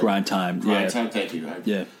 Is like Grind Time. Grind Time. Thank you.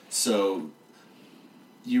 Yeah. So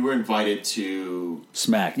you were invited to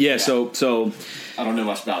Smack. Yeah. So I don't know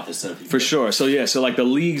much about this. So for sure. So yeah. So like the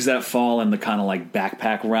leagues that fall in the kind of like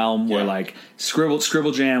backpack realm, where like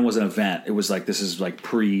Scribble Jam was an event. It was like this is like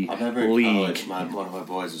pre-league. I remember in college, one of my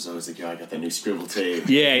boys was always like, "Yo, I got that new Scribble tape."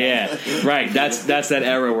 Yeah. Right. That's that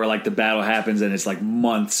era where like the battle happens and it's like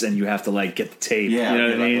months and you have to like get the tape. Yeah. You know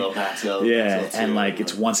what I mean? Little Maxwell, yeah. And like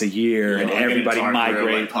it's once a year and everybody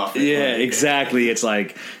migrates. Yeah. Exactly. It's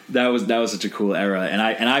like that was such a cool era, and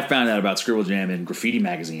I found out about Scribble Jam in graffiti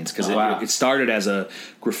magazines because it started as a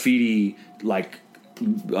graffiti like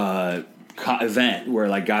event where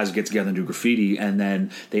like guys would get together and do graffiti, and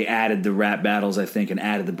then they added the rap battles, I think, and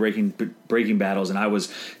added the breaking battles, and I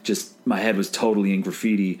was just, my head was totally in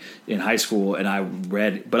graffiti in high school, and I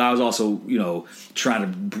read, but I was also, you know,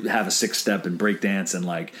 trying to have a 6-step and break dance and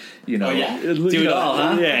like, you know, do it all,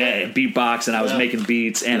 huh? Yeah, beatbox, and I was making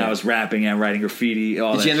beats, and I was rapping and writing graffiti.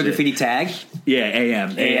 All Did you have a graffiti tag? Yeah,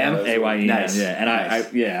 AM, AYEM. Nice. Yeah, and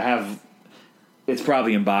nice. I have. It's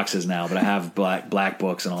probably in boxes now, but I have black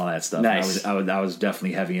books and all that stuff. Nice. I was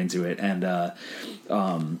definitely heavy into it, and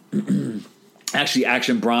actually,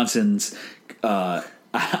 Action Bronson's. I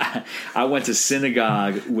went to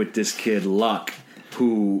synagogue with this kid Luck,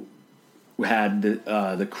 who had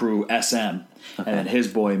the crew SM, and then his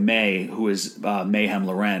boy May, who is Mayhem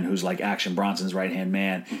Loren, who's like Action Bronson's right hand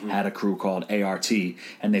man, had a crew called ART,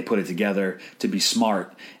 and they put it together to be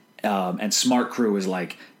Smart. And Smart Crew is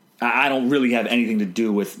like, I don't really have anything to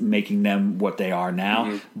do with making them what they are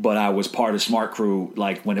now, but I was part of Smart Crew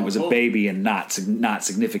like when it was a baby and not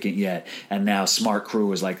significant yet, and now Smart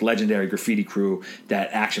Crew is like legendary graffiti crew that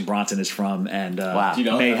Action Bronson is from, and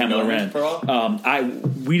Mayhem Loren.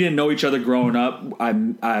 We didn't know each other growing up.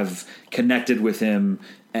 I've connected with him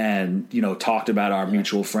and, you know, talked about our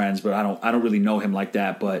mutual friends, but I don't really know him like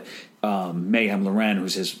that. But Mayhem Loren,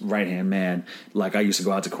 who's his right hand man, like I used to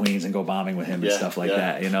go out to Queens and go bombing with him and stuff like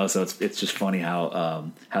that, you know. So it's just funny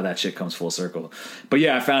how that shit comes full circle. But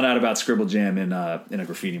yeah, I found out about Scribble Jam in a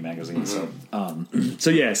graffiti magazine. So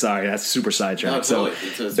yeah, sorry, that's super sidetracked. No,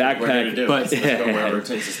 so backpack, but wherever it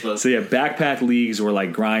takes us both. So yeah, backpack leagues were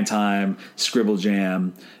like Grind Time, Scribble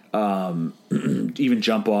Jam. Even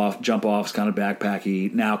jump off's kind of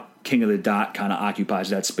backpacky. Now King of the Dot kind of occupies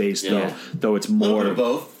that space, though it's more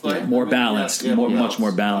both, like, more balanced, much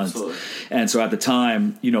more balanced. Absolutely. And so at the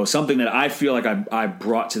time, you know, something that I feel like I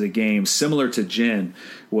brought to the game, similar to Jin,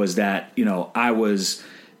 was that, you know, I was,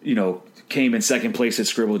 you know, came in second place at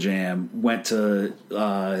Scribble Jam, went to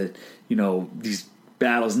you know, these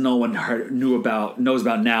battles no one knows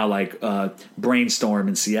about now, like Brainstorm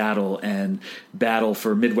in Seattle and Battle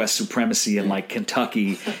for Midwest Supremacy in like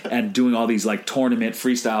Kentucky, and doing all these like tournament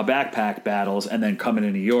freestyle backpack battles, and then coming to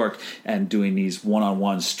New York and doing these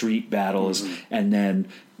one-on-one street battles, and then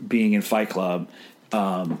being in Fight Club.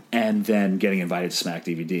 And then getting invited to Smack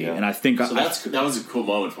DVD, and I think that was a cool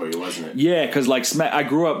moment for you, wasn't it? Yeah, because like Smack, I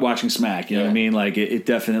grew up watching Smack. You know what I mean? Like it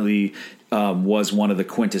definitely was one of the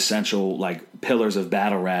quintessential like pillars of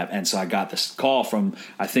battle rap, and so I got this call from,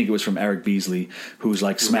 I think it was from Eric Beasley, who's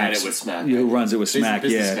like who runs it with Smack.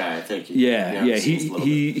 Business guy, I think.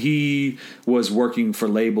 He was working for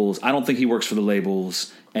labels. I don't think he works for the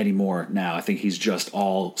labels anymore now. I think he's just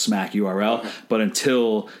all Smack URL. But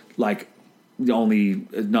until like only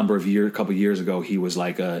a couple years ago, he was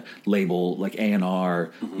like a label, like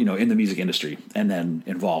A&R, you know, in the music industry, and then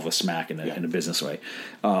involved with Smack in a business way.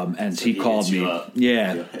 And so he called me,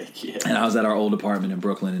 and I was at our old apartment in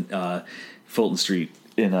Brooklyn, Fulton Street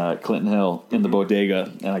in Clinton Hill, in the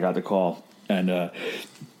bodega, and I got the call, and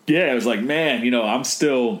it was like, man, you know, I'm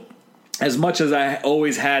still. As much as I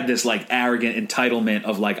always had this like arrogant entitlement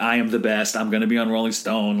of like, I am the best, I'm going to be on Rolling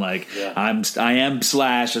Stone, like I am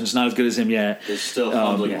Slash, I'm just not as good as him yet. There's still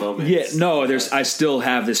humbling moments. Yeah, no, I still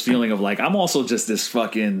have this feeling of like, I'm also just this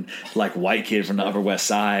fucking like white kid from the Upper West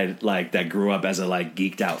Side, like that grew up as a like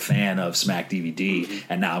geeked out fan of Smack DVD,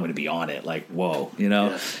 and now I'm going to be on it. Like, whoa, you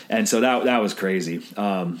know? Yeah. And so that was crazy.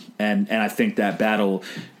 And I think that battle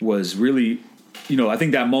was really, you know, I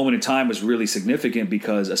think that moment in time was really significant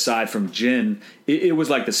because aside from Jin, it was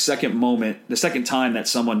like the second time that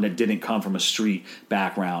someone that didn't come from a street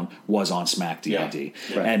background was on Smack DVD.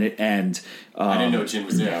 Yeah, right. And I didn't know Jin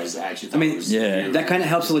was there. I that kind of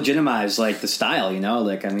helps legitimize like the style, you know.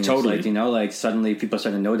 Like, I mean, totally. It's like, you know, like suddenly people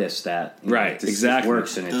start to notice that, right? This exactly.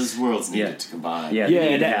 works, and those worlds needed to combine.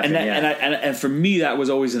 And for me, that was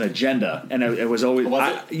always an agenda, and it was always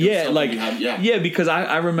because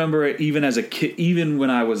I remember it even as a kid, even when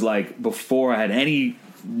I was like before I had any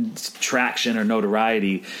traction or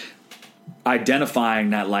notoriety.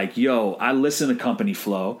 identifying that, like, yo, I listen to Company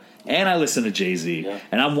Flow and I listen to Jay-Z,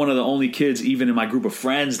 and I'm one of the only kids, even in my group of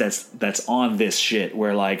friends, that's on this shit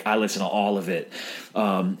where, like, I listen to all of it.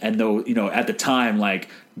 And though, you know, at the time, like,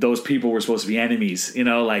 those people were supposed to be enemies, you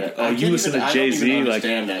know, like, you listen to Jay-Z, I don't like,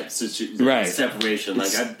 even understand that separation.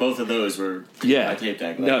 Like, both of those were my tape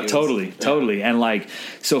deck. Like, no, totally. And, like,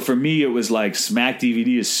 so for me, it was like, Smack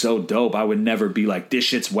DVD is so dope. I would never be like, this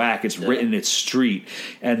shit's whack. It's written, it's street.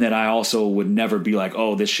 And then I also would never be like,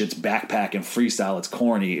 oh, this shit's backpack and freestyle. It's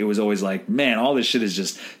corny. It was always like, man, all this shit is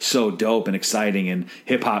just so dope and exciting and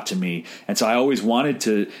hip hop to me. And so I always wanted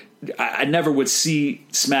to. I never would see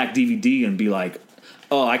Smack DVD and be like,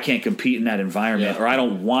 oh, I can't compete in that environment, or I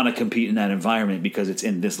don't want to compete in that environment because it's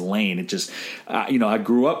in this lane. It just, you know, I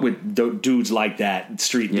grew up with dudes like that,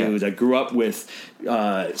 street dudes. I grew up with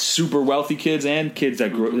super wealthy kids and kids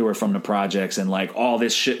that were from the projects, and like all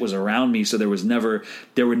this shit was around me. So there would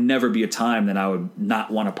never be a time that I would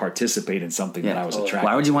not want to participate in something that I was attracted to.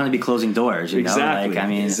 Why would you want to be closing doors? You know? Like, I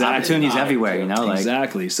mean, opportunities everywhere, you know? Like,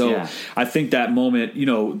 exactly. So I think that moment, you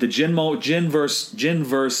know, the Jin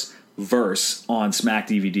verse on Smack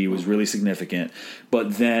DVD was really significant,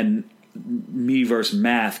 but then me versus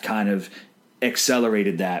Math kind of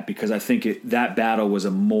accelerated that, because I think that battle was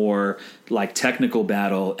a more like technical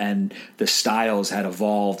battle, and the styles had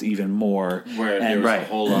evolved even more. Where there was a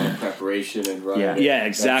whole lot of preparation and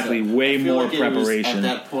exactly, way more preparation. At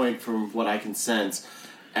that point, from what I can sense,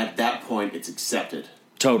 at that point it's accepted.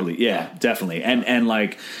 Totally, definitely, and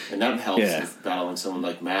that helps with battling someone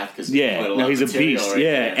like Math, because he's a beast,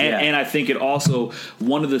 and I think it also,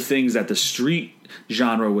 one of the things that the street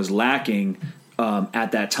genre was lacking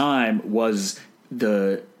at that time was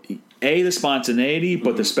the spontaneity,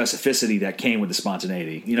 but the specificity that came with the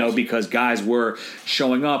spontaneity, you know, because guys were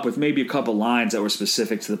showing up with maybe a couple lines that were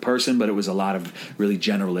specific to the person, but it was a lot of really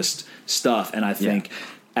generalist stuff, and I think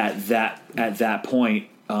at that point.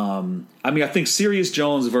 I think Serious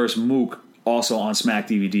Jones versus Mook also on Smack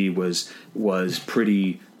DVD was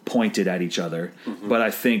pretty pointed at each other, but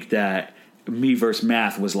I think that me versus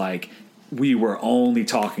Math was like, we were only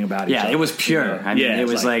talking about each other. Yeah, it was pure. You know? I mean, it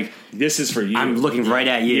was like, this is for you. I'm looking right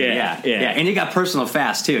at you. Yeah. And it got personal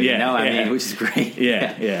fast too. You know, I mean, which is great.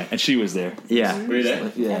 Yeah. And she was there. Yeah. Were you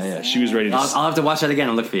there? Yeah. She was ready to. I'll have to watch that again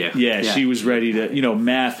and look for you. Yeah, she was ready to. You know,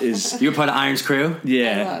 Math is. You were part of Iron's crew.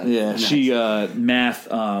 Yeah. Nice. She Math.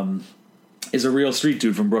 Is a real street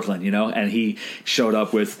dude from Brooklyn, you know, and he showed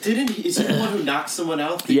up with. Is he the one who knocked someone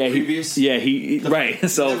out? So the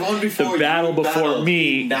battle before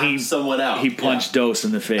me, he someone out. He punched Dose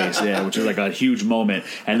in the face, which was like a huge moment.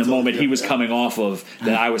 And the moment he was coming off of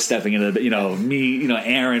that, I was stepping into, you know, me, you know,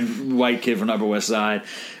 Aaron, white kid from Upper West Side.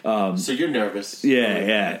 So you're nervous,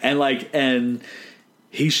 and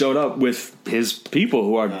he showed up with his people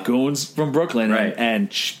who are goons from Brooklyn,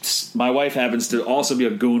 and my wife happens to also be a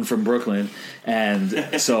goon from Brooklyn,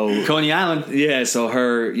 and so Coney Island. Yeah, so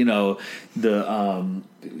her, you know, the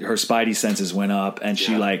her spidey senses went up, and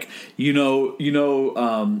she like, you know,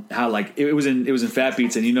 how like it was in Fat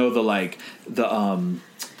Beats, and you know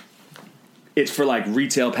it's for like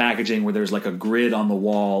retail packaging where there's like a grid on the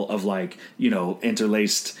wall of like, you know,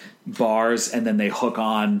 interlaced bars, and then they hook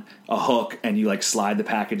on a hook and you like slide the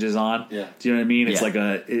packages on. Yeah. Do you know what I mean? It's like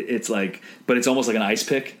it's like, but it's almost like an ice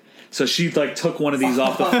pick. So she like took one of these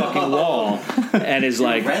off the fucking wall and is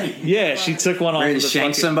like, she took one off. Ready to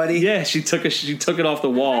shank somebody? Yeah, she took it off the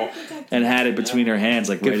wall and had it between her hands,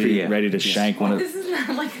 like ready to shank one of. This is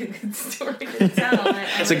not like a good story to tell.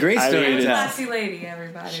 It's a great story to tell. Classy lady,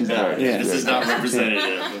 everybody. This is not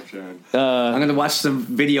representative. I'm sure. I'm going to watch some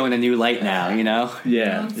video in a new light now, you know?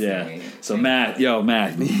 Yeah. So Matt,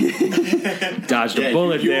 dodged a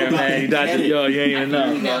bullet there, man. You dodged it. You ain't even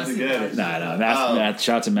know. Nah. Matt.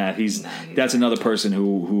 Shout out to Matt. That's another person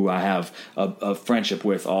who I have a friendship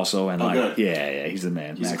with also, and he's the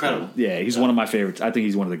man. He's incredible. Yeah, he's one of my favorites. I think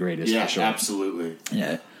he's one of the greatest. Yeah, for sure. Absolutely.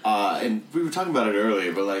 Yeah. And we were talking about it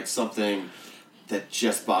earlier, but like something that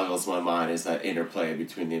just boggles my mind is that interplay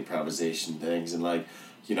between the improvisation things, and like,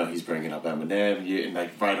 you know, he's bringing up Eminem, and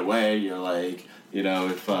like right away you're like, you know,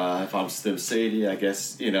 if I'm Slim Sadie, I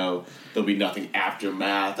guess, you know, there'll be nothing after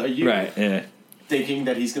Math. Are you thinking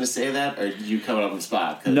that he's going to say that, or are you coming up on the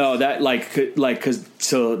spot? No, that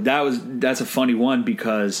that's a funny one,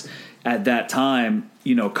 because at that time,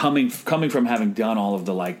 you know, coming from having done all of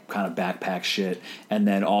the like kind of backpack shit, and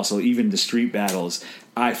then also even the street battles,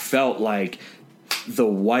 I felt like the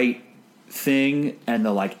white thing and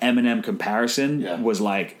the like Eminem comparison was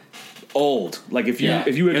like old. Like if you had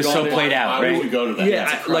it gone so there, played out, right? Would we go to that?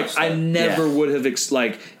 Yeah, I never would have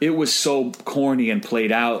like it was so corny and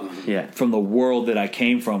played out from the world that I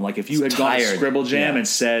came from. Like if you had gone to Scribble Jam and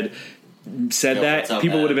said that,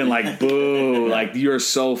 people would have been like, boo, like you're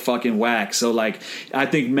so fucking whack. So like I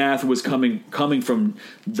think Math was coming from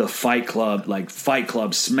the Fight Club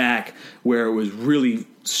smack, where it was really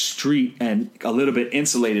street and a little bit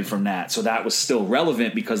insulated from that. So that was still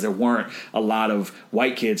relevant because there weren't a lot of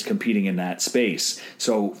white kids competing in that space.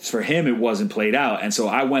 So for him, it wasn't played out. And so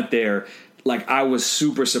I went there. Like, I was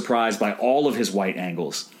super surprised by all of his white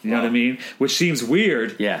angles. You know what I mean? Which seems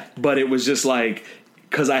weird. Yeah. But it was just like,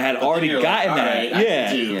 because I had already gotten that.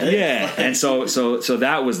 Yeah. And so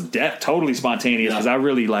that was totally spontaneous, because I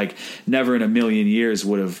really, like, never in a million years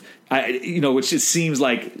would have, which it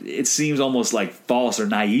seems almost like false or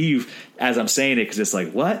naive as I'm saying it, because it's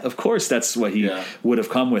like, what? Of course that's what he would have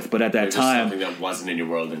come with. But at that time, something that wasn't in your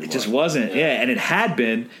world anymore. It just wasn't. Yeah. And it had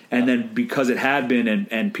been. And then because it had been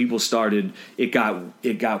and people started, it got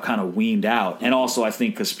kind of weaned out. And also I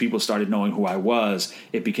think because people started knowing who I was,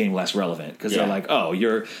 it became less relevant, because they're like, oh,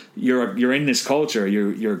 you're in this culture.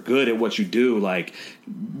 You're good at what you do. Like,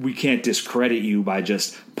 we can't discredit you by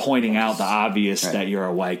just pointing out the obvious that you're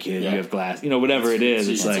a white kid, you have glass, whatever it is.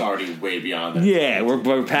 It's like already way beyond that. Yeah,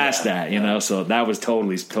 we're past that, So that was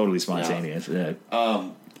totally spontaneous. Yeah.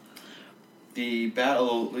 The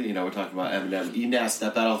battle, we're talking about Eminem, Enas.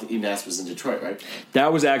 That battle with Enas was in Detroit, right?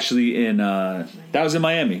 That was actually in that was in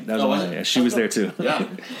Miami. That was in Miami. Yeah, she was there too. Yeah,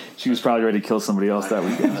 she was probably ready to kill somebody else that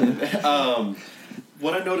weekend.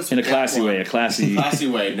 What I noticed in a classy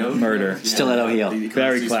way, no murder. Still at heel.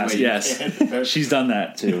 Very classy. Yes, she's done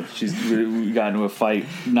that too. We got into a fight,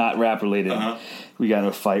 not rap related. We got into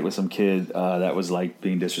a fight with some kid that was like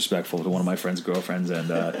being disrespectful to one of my friend's girlfriends,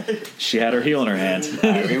 and she had her heel in her hand.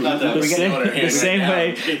 The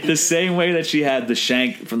same way that she had the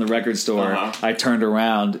shank from the record store. I turned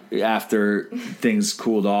around after things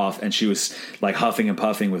cooled off, and she was like huffing and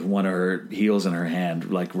puffing with one of her heels in her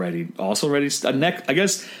hand, like ready. I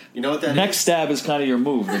guess you know what that next is? Stab is kind of your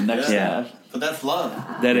move. The next stab. But that's love.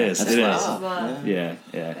 That is. It is. Love. Yeah.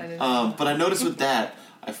 But I noticed with that,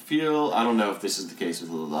 I don't know if this is the case with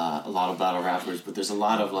a lot of battle rappers, but there's a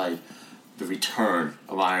lot of like the return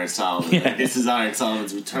of Iron Solomon. Yeah. Like, this is Iron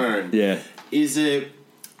Solomon's return. Yeah. Is it?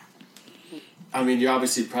 I mean, you're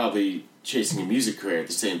obviously probably chasing a music career at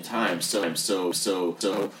the same time. So you're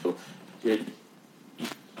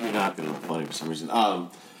not going to look funny for some reason.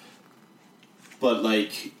 But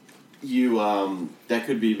like. You that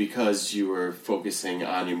could be because you were focusing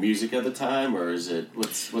on your music at the time, or is it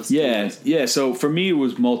what's so for me it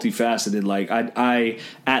was multifaceted. Like I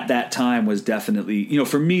at that time was definitely,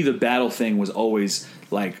 for me the battle thing was always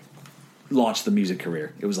like launch the music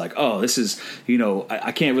career. It was like, oh, this is,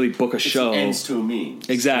 I can't really book a show. Ends to a means.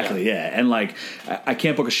 Exactly, yeah. And like I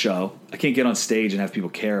can't book a show. I can't get on stage and have people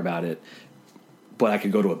care about it. But I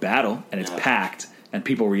could go to a battle and it's packed. And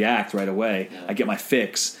people react right away. Yeah. I get my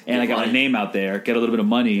fix, and I got my name out there, get a little bit of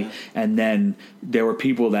money, and then there were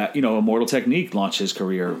people that, Immortal Technique launched his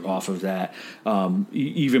career off of that.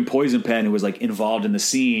 Even Poison Pen, who was like involved in the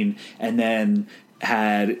scene, and then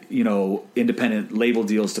had, independent label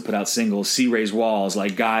deals to put out singles. C-Ray's Walls,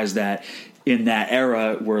 like guys that in that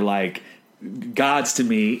era were like gods to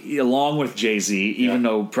me, along with Jay-Z, even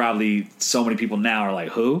though probably so many people now are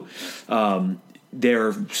like, who?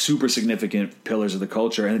 They're super significant pillars of the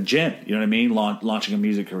culture. And Jim, you know what I mean? Launching a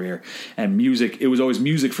music career. And music, it was always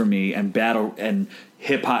music for me, and battle and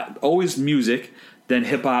hip hop, always music. Then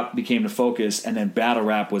hip hop became the focus, and then battle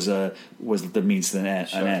rap was the means to an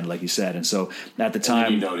end, like you said. And so at the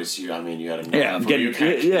time, you notice you got to I'm getting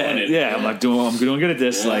I'm doing good at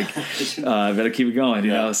this. Like, I better keep it going,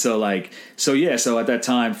 you know. So at that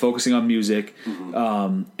time, focusing on music,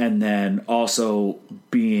 and then also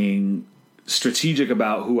being strategic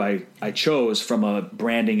about who I chose from a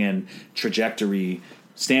branding and trajectory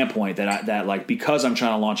standpoint, that like, because I'm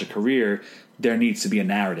trying to launch a career, there needs to be a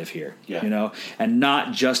narrative here, and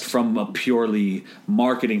not just from a purely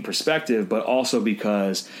marketing perspective, but also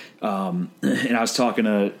because, and I was talking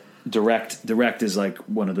to Direct is like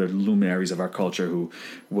one of the luminaries of our culture, who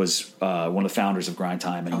was one of the founders of Grind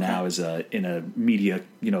Time, and now is in a media,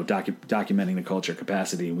 documenting the culture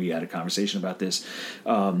capacity. And we had a conversation about this.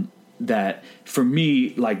 That for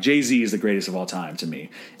me, like, Jay-Z is the greatest of all time to me,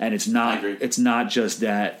 and it's not just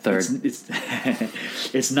that. Third,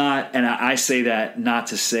 it's not, and I say that not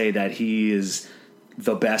to say that he is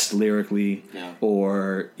the best lyrically,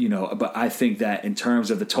 or but I think that in terms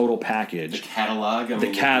of the total package, the catalog,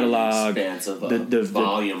 the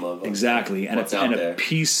volume of exactly, and what's out there. a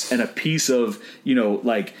piece of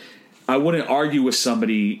like I wouldn't argue with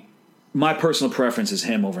somebody. My personal preference is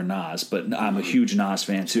him over Nas, but I'm a huge Nas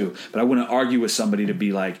fan too. But I wouldn't argue with somebody to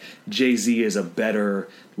be like Jay-Z is a better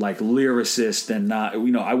like lyricist than not.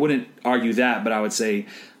 I wouldn't argue that, but I would say,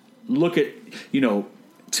 look at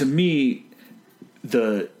to me.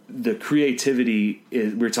 The creativity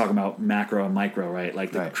is, we're talking about macro and micro, right?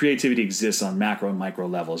 Like the creativity exists on macro and micro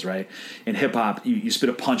levels, right? In hip hop, you spit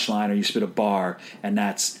a punchline or you spit a bar, and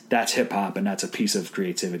that's hip hop, and that's a piece of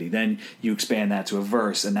creativity. Then you expand that to a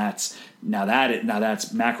verse, and that's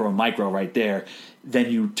macro and micro right there.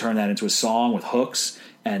 Then you turn that into a song with hooks,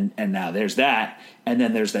 and now there's that, and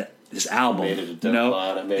then there's this album, made it a dope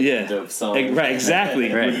line, I made it a dope song. Right,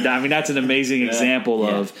 exactly. Right. I mean, that's an amazing example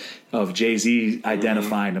of Jay-Z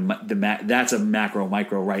identifying that's a macro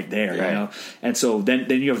micro right there, And so then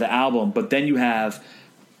you have the album, but then you have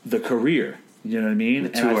the career. You know what I mean? The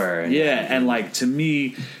tour. And like to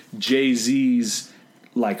me, Jay-Z's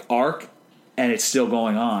like arc, and it's still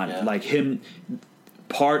going on. Yeah. Like him,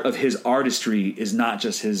 part of his artistry is not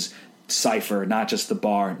just his cipher, not just the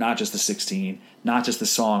bar, not just the 16, not just the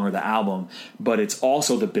song or the album, but it's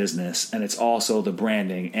also the business, and it's also the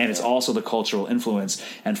branding, and it's also the cultural influence.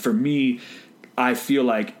 And for me, I feel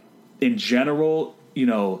like in general,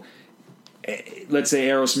 let's say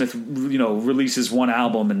Aerosmith, releases one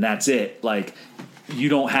album and that's it. Like, you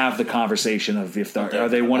don't have the conversation of if are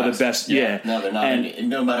they one of the best? No, they're not. And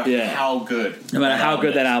no matter how good,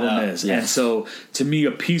 that album is. And so, to me,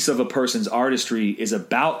 a piece of a person's artistry is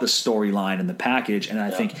about the storyline and the package. And I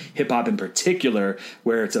think hip hop in particular,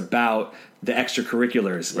 where it's about the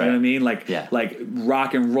extracurriculars. Right. You know what I mean? Like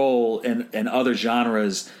rock and roll and other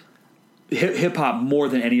genres. Hip hop more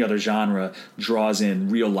than any other genre draws in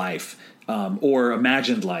real life or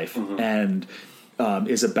imagined life, and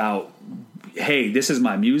is about, hey, this is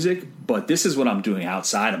my music, but this is what I'm doing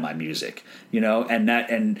outside of my music,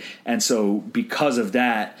 and so because of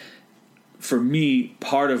that, for me,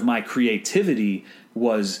 part of my creativity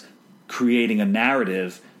was creating a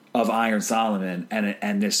narrative of Iron Solomon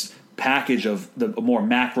and this package of the more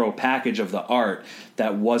macro package of the art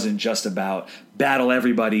that wasn't just about battle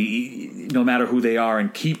everybody, no matter who they are,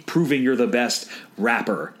 and keep proving you're the best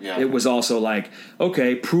rapper. Yeah. It was also like,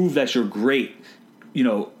 okay, prove that you're great,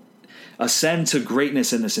 ascend to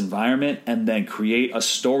greatness in this environment, and then create a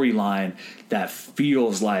storyline that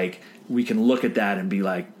feels like we can look at that and be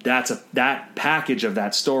like, that package of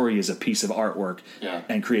that story is a piece of artwork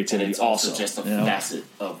and creativity. And it's also just a facet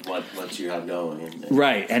of what you have going.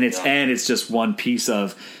 Right, and it's just one piece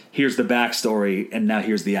of, here's the backstory, and now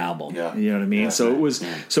here's the album. Yeah. You know what I mean? So it was.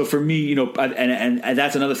 So for me, and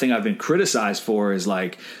that's another thing I've been criticized for is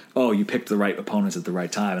like, oh, you picked the right opponents at the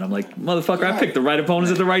right time, and I'm like, motherfucker, I picked the right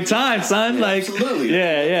opponents at the right time, son. Yeah, like, absolutely.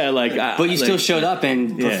 Like, but you still showed up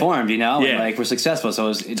and performed, and like we're successful. So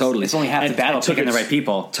it's only half the battle picking the right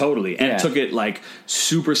people. Totally, and took it like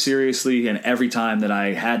super seriously. And every time that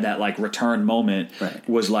I had that like return moment,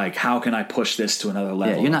 was like, how can I push this to another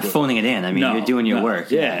level? Yeah, you're not phoning it in. I mean, you're doing your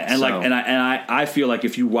work. Yeah, and so. I feel like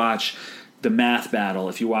if you watch the Math battle,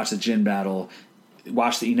 if you watch the Jin battle,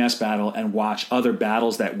 watch the Ines battle, and watch other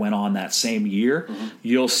battles that went on that same year,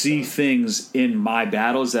 you'll see things in my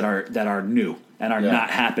battles that are new and are not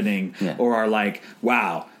happening, or are like,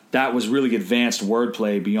 wow, that was really advanced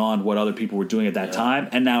wordplay beyond what other people were doing at that time,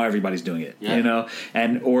 and now everybody's doing it.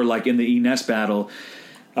 And or like in the Ines battle,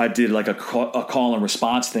 I did like a call and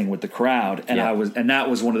response thing with the crowd, and that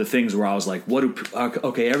was one of the things where I was like,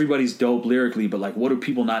 okay, everybody's dope lyrically, but like, what are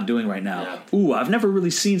people not doing right now? Ooh, I've never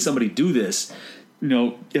really seen somebody do this.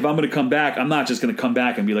 If I'm going to come back, I'm not just going to come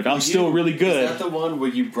back and be like, I'm still really good. Is that the one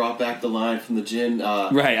where you brought back the line from the Jin?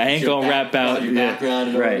 Right, I ain't going to rap out your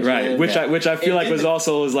background. Right. Which I feel like was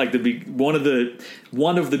also like one of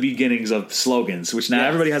the beginnings of slogans. Which now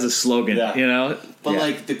everybody has a slogan, But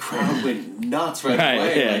like the crowd went nuts right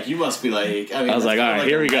away. Yeah. Like you must be like, I was like, all right,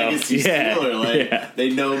 here we go.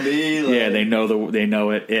 They know me. Like, they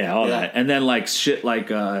know it. Yeah, all that. And then like shit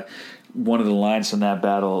like. One of the lines from that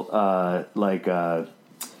battle,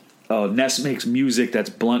 Ness makes music that's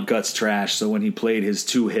blunt guts trash. So when he played his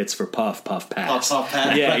 2 hits for Puff passed. Puff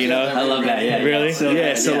passed. Yeah, I love that. Yeah, really?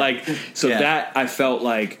 That I felt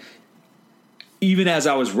like, even as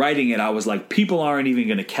I was writing it, I was like, people aren't even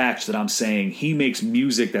going to catch that I'm saying he makes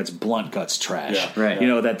music that's blunt guts trash. Yeah,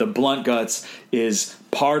 right. That the blunt guts is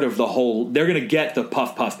part of the whole. They're going to get the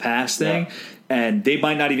Puff pass thing, and they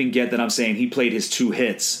might not even get that I'm saying he played his 2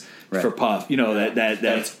 hits for Puff. You know that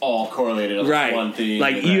it's all correlated on right. one thing.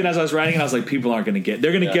 Like even as I was writing it, I was like, people aren't going to get.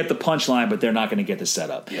 They're going to get the punchline, but they're not going to get the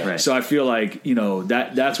setup. Yeah. Right. So I feel like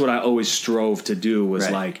that's what I always strove to do was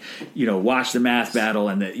like watch the math battle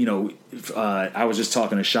and that I was just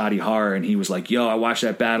talking to Shadi Horror and he was like, yo, I watched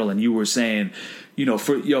that battle and you were saying,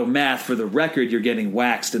 math for the record, you're getting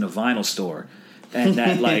waxed in a vinyl store. And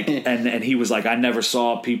that and he was like, I never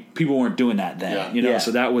saw people weren't doing that then,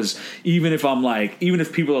 So that was even if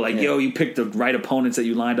people are like, yo, you picked the right opponents that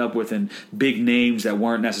you lined up with and big names that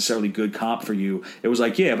weren't necessarily good comp for you. It was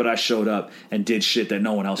like, but I showed up and did shit that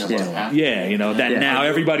no one else was doing. Now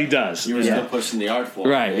everybody does. You were still pushing the art form,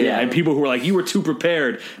 right? Yeah, and people who were like, you were too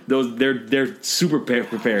prepared. They're super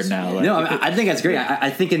prepared now. No, I think that's great. I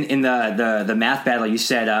think in the math battle you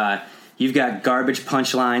said. You've got garbage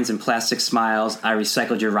punchlines and plastic smiles. I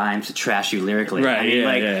recycled your rhymes to trash you lyrically. Right,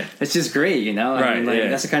 it's just great, Right,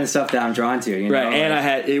 that's the kind of stuff that I'm drawn to, Right, and I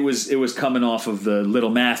had it was coming off of the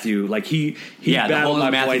Little Matthew. Like he battled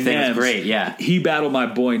my boy Nems. Great, he battled my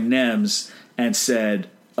boy Nems and said,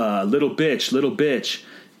 "Little bitch."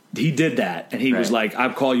 He did that, and he was like,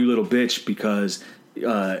 "I call you little bitch because."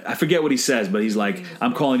 I forget what he says, but he's like,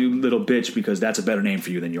 I'm calling you little bitch because that's a better name for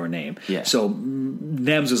you than your name. Yeah. So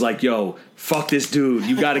Nems was like, yo, fuck this dude.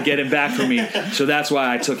 You got to get him back for me. So that's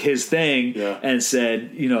why I took his thing and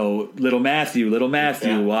said, little Matthew.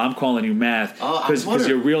 Well, I'm calling you Math because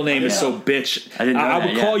your real name is so bitch. I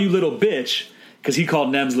would call you little bitch. Because he called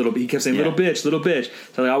Nems little, he kept saying little bitch.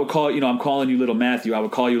 So I would call, I'm calling you little Matthew. I would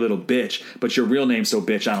call you little bitch, but your real name's so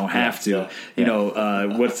bitch I don't have to.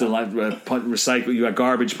 What's the line? Recycle? You got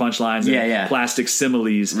garbage punchlines and plastic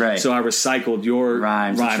similes. Right. So I recycled your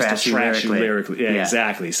rhymes to trash you lyrically. Yeah,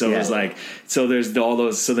 exactly. So it was like, so there's all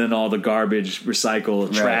those. So then all the garbage,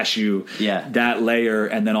 recycle, trash you. Yeah. That layer,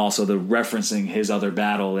 and then also the referencing his other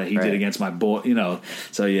battle that he did against my boy.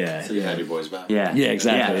 So yeah. So you had your boys back. Yeah.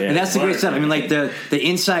 Exactly. Yeah. And that's the great stuff. I mean, like. The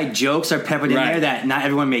inside jokes are peppered in there that not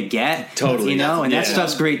everyone may get. Totally. And that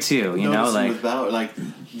stuff's great too. Like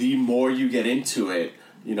the more you get into it,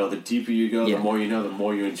 the deeper you go, the more you know, the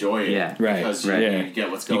more you enjoy it. Yeah. Right. Because you get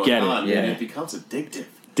what's going on, and it becomes addictive.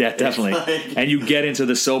 Yeah, definitely. And you get into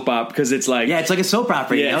the soap opera because it's like... Yeah, it's like a soap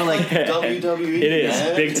opera, like WWE. It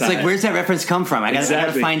is, big time. It's like, where's that reference come from? I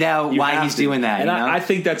gotta find out why he's doing that. And I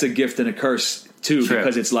think that's a gift and a curse too,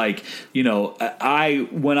 because it's like,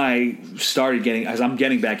 when I started getting, as I'm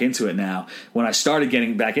getting back into it now, when I started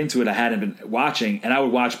getting back into it, I hadn't been watching, and I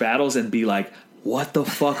would watch battles and be like, what the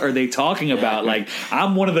fuck are they talking about? Like,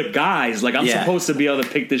 I'm one of the guys. Like, I'm supposed to be able to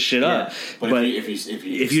pick this shit up. But if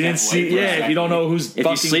you didn't see, if you don't know who's if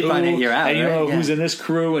fucking you sleep who, on it, you're out, and you don't know right? who's in this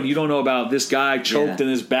crew, and you don't know about this guy choked in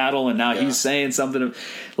this battle, and now he's saying something.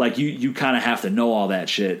 Like, you kind of have to know all that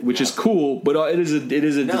shit, which is cool, but it is a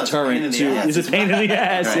deterrent to. It's a pain in the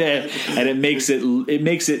ass, and it makes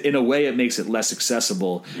it in a way it makes it less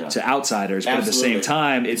accessible to outsiders, but at the same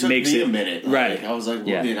time it makes it a minute. Right. I was like,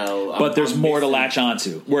 but there's more to latch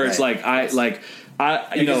onto. Where it's like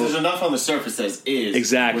there's enough on the surface as is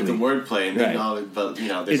exactly with the wordplay, and there's a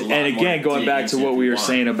lot and again, going back to what we were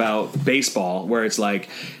saying about baseball, where it's like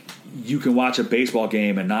you can watch a baseball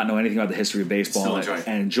game and not know anything about the history of baseball and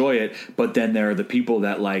enjoy it, but then there are the people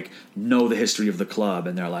that like know the history of the club,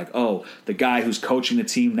 and they're like, oh, the guy who's coaching the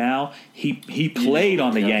team now, he played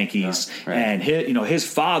on the Yankees, and his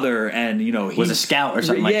father, and he was a scout or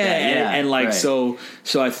something like that. And like so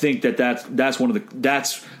I think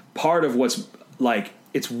that's part of what's like.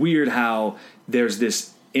 It's weird how there's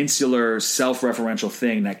this insular self-referential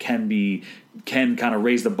thing that can kind of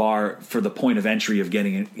raise the bar for the point of entry of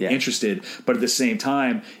getting interested, but at the same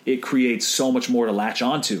time it creates so much more to latch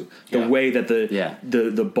onto. The way that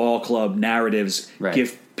the ball club narratives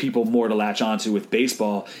give people more to latch onto with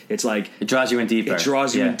baseball, it's like it draws you in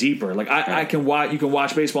deeper. Like I can watch. You can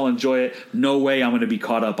watch baseball and enjoy it. No way I'm going to be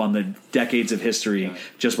caught up on the decades of history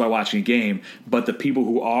just by watching a game. But the people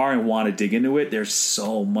who are and want to dig into it, there's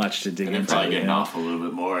so much to dig into. Probably getting off a little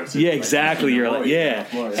bit more. Exactly. You're like,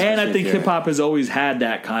 and I think hip hop has always had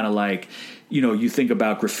that kind of like, you think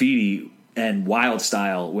about graffiti and wild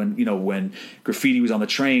style when graffiti was on the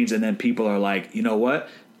trains, and then people are like, you know what?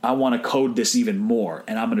 I want to code this even more,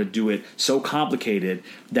 and I'm going to do it so complicated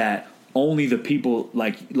that only the people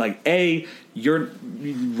your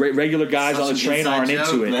regular guys on the train aren't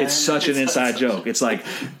into it. It's such an inside joke. It's like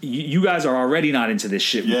you guys are already not into this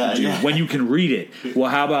shit when you can read it. Well,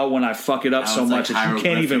 how about when I fuck it up so much that you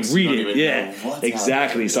can't even read it? Yeah,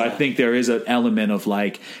 exactly. So I think there is an element of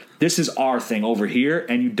like, this is our thing over here,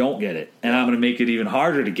 and you don't get it, and I'm going to make it even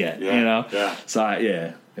harder to get. So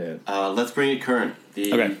yeah. Let's bring it current.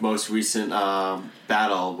 The most recent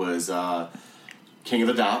battle was King of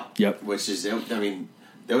the Dot. Yep. Which is, I mean,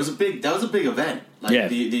 that was a big event. Like, yeah.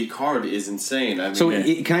 The card is insane. I mean, so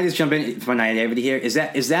can I just jump in for naivety here? Is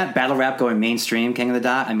that battle rap going mainstream? King of the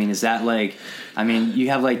Dot. I mean, is that like? I mean, you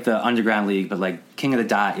have like the Underground League, but like King of the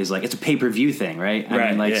Dot is like it's a pay-per-view thing, right? I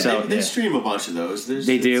mean, like so they stream a bunch of those.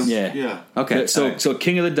 They do. Yeah. Okay. So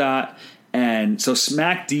King of the Dot. And so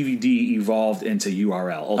Smack DVD evolved into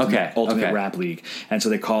URL, Ultimate Rap League. And so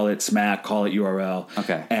they call it Smack, call it URL.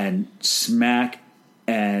 Okay. And Smack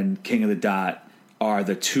and King of the Dot are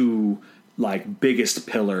the two like biggest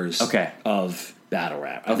pillars of battle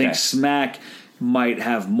rap. I think Smack might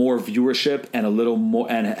have more viewership and a little more,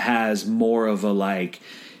 and it has more of a like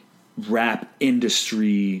rap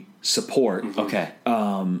industry support. Okay.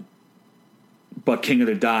 But King of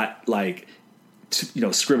the Dot, like, you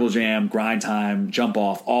know, Scribble Jam, Grind Time, Jump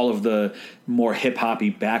Off, all of the more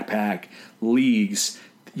hip-hoppy backpack leagues,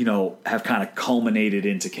 you know, have kind of culminated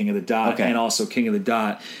into King of the Dot. And also King of the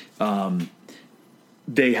Dot,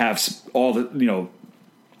 they have all the, you know,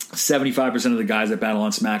 75% of the guys that battle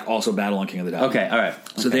on Smack also battle on King of the Dot. Okay, all right.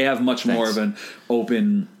 So they have much more of an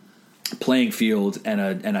open playing field and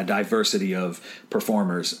a diversity of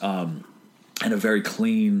performers, and a very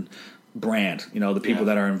clean brand. You know, the people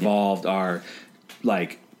that are involved are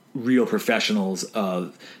like real professionals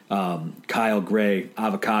of Kyle Gray,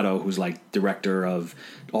 Avocado, who's like director of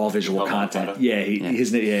all visual content. He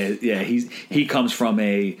comes from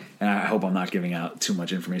and I hope I'm not giving out too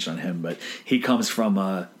much information on him, but he comes from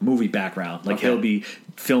a movie background. Like he'll be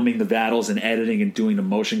filming the battles and editing and doing the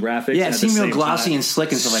motion graphics. Yeah, it seems real glossy and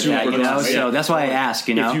slick and stuff like that, you know? So that's why I ask,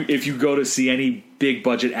 you know? If you go to see any big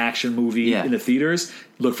budget action movie in the theaters,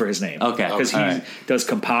 look for his name. Okay. Because he does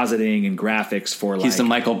compositing and graphics for like... He's the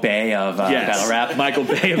Michael Bay of battle rap. Michael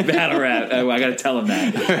Bay of battle rap. I got to tell him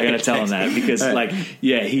that. Because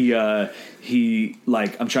he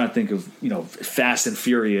like, I'm trying to think of, you know, Fast and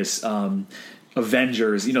Furious,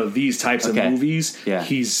 Avengers, you know, these types of movies. Yeah.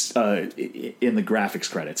 He's in the graphics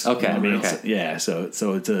credits. Okay. You know what I mean? Okay. So it's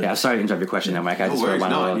a... Yeah, I'm sorry to interrupt your question there, Mike. I just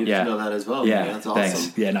I need to know that as well. Yeah, man. That's awesome.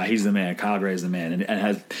 Thanks. Yeah, no, he's the man. Kyle Gray is the man, and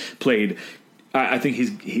has played. I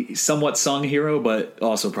think he's somewhat sung hero, but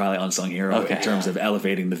also probably unsung hero in terms of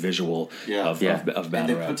elevating the visual of battle and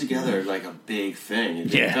they rap. put together like a big thing.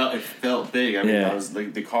 It felt big. I mean, that was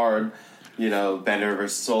like the card. You know, Bender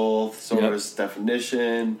versus Soul, Source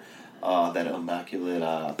Definition. That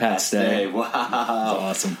immaculate Paste. Wow.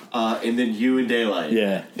 That's awesome. And then You and Daylight.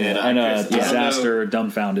 Yeah. And Disaster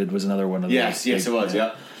Dumbfounded was another one of those. Yes, it was,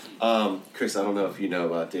 yeah. Chris, I don't know if you know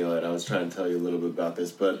about Daylight. I was trying to tell you a little bit about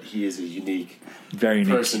this, but he is a very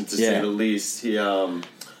unique person to say the least.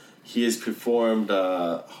 He has performed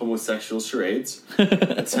homosexual charades,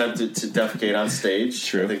 attempted to defecate on stage.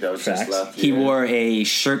 True. I think that was just last He year. wore a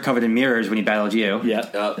shirt covered in mirrors when he battled you.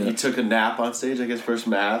 Yeah. He took a nap on stage, I guess, first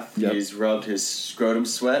math. Yep. He's rubbed his scrotum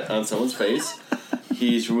sweat on someone's face.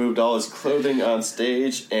 He's removed all his clothing on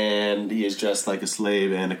stage, and he is dressed like a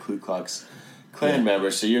slave and a Ku Klux Klan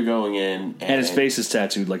member. So you're going in, and his face is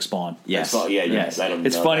tattooed like Spawn. Yes.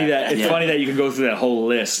 It's funny that you can go through that whole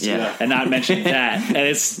list and not mention that, and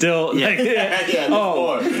it's still like,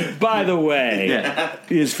 by the way,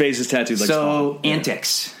 his face is tattooed like Spawn.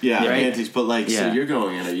 Antics. Antics. But like, so you're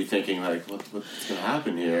going in, are you thinking like, what's going to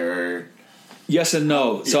happen here? Yes and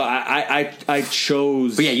no. So I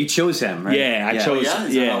chose. But you chose him, right? Yeah, I chose. Is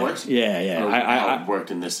that how it works? Yeah. I worked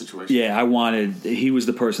in this situation. Yeah, he was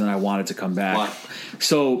the person that I wanted to come back. Why?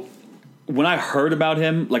 So when I heard about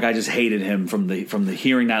him, like I just hated him from the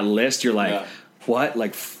hearing that list. You're like, what?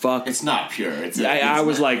 Like fuck. It's not pure. I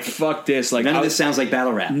was like, fuck this. Like none of this sounds like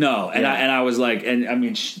battle rap. No, and I was like, and I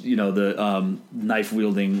mean, you know, the knife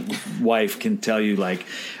wielding wife can tell you, like,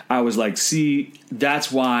 I was like, see,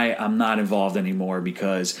 that's why I'm not involved anymore,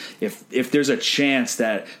 because if there's a chance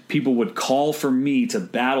that people would call for me to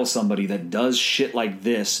battle somebody that does shit like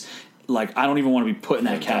this, like I don't even want to be put in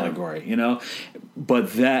that category, you know.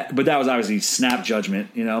 But that was obviously snap judgment,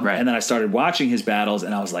 you know. Right. And then I started watching his battles,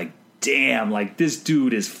 and I was like, damn, like this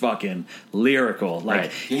dude is fucking lyrical.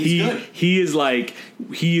 Like he is one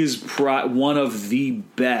of the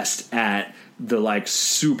best at the like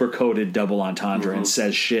super coded double entendre and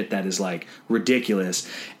says shit that is like ridiculous.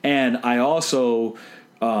 And I also,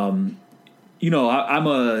 you know, I'm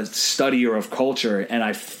a studier of culture, and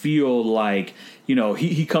I feel like, you know,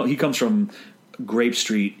 he comes from Grape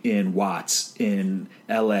Street in Watts in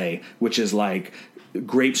LA, which is like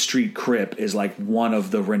Grape Street Crip is like one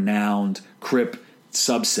of the renowned Crip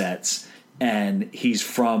subsets, and he's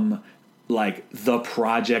from like the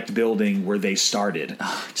project building where they started.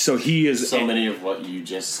 So he is so many of what you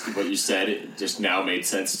said it just now made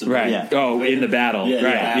sense to me. Right. Yeah. Oh, in the battle.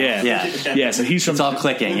 Yeah. So he's from It's all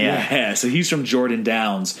clicking. Yeah. So he's from Jordan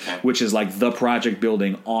Downs, which is like the project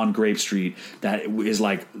building on Grape Street that is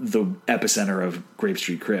like the epicenter of Grape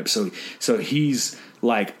Street Crips. So he's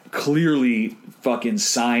like clearly fucking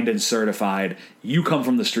signed and certified. You come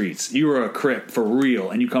from the streets. You are a Crip for real,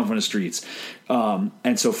 and you come from the streets.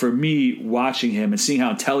 And so for me, watching him and seeing how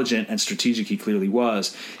intelligent and strategic he clearly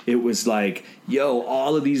was, it was like, yo,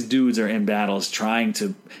 all of these dudes are in battles trying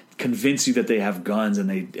to convince you that they have guns and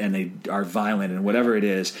they are violent and whatever it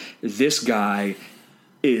is. This guy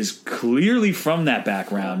is clearly from that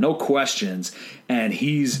background, no questions, and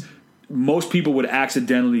most people would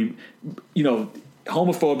accidentally,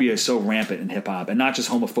 homophobia is so rampant in hip-hop, and not just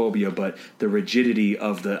homophobia, but the rigidity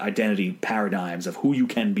of the identity paradigms of who you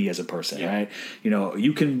can be as a person, right?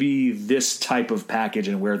 You can be this type of package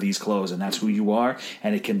and wear these clothes, and that's who you are,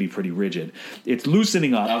 and it can be pretty rigid. It's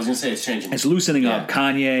loosening up. I was going to say it's changing. It's loosening up.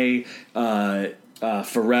 Kanye,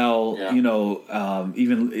 Pharrell,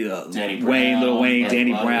 even Lil Wayne,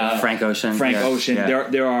 Danny Brown, Frank Ocean. Yeah.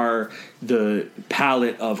 There are the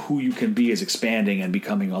palette of who you can be is expanding and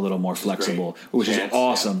becoming a little more flexible, which is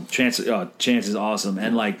awesome. Chance is awesome,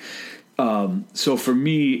 and like. So for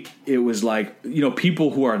me, it was like,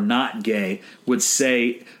 people who are not gay would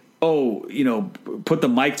say, oh, put the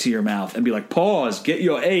mic to your mouth and be like, pause, get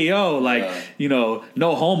your AO, like, no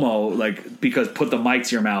homo, like, because put the mic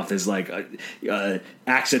to your mouth is like a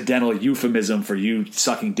accidental euphemism for you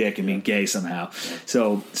sucking dick and being gay somehow.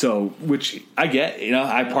 So which I get,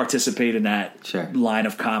 I participate in that line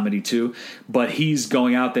of comedy too, but he's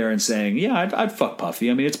going out there and saying, yeah, I'd fuck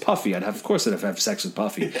Puffy. I mean, it's Puffy. Of course I'd have sex with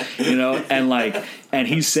Puffy, and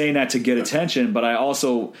he's saying that to get attention. But I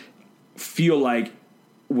also feel like,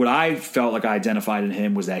 what I felt like I identified in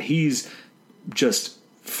him was that he's just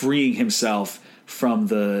freeing himself from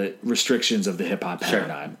the restrictions of the hip hop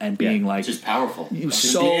paradigm and being like just powerful,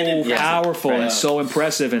 so powerful and so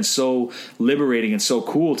impressive and so liberating and so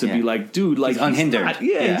cool to be like, dude, like he's unhindered.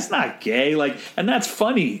 He's not gay, like, and that's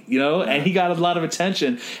funny, and he got a lot of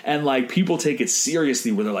attention, and like people take it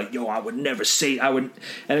seriously where they're like, yo, I would never say I would,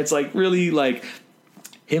 and it's like really like.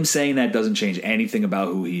 Him saying that doesn't change anything about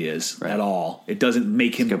who he is at all. It doesn't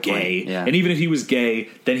make him gay. Yeah. And even if he was gay,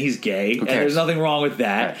 then he's gay. And there's nothing wrong with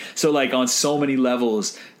that. Right. So, like, on so many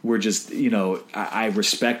levels, we're just, I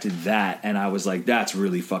respected that. And I was like, that's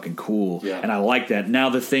really fucking cool. Yeah. And I like that. Now,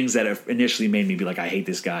 the things that initially made me be like, I hate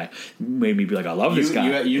this guy, made me be like, I love this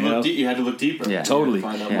guy. You had to look deeper. Yeah. Totally.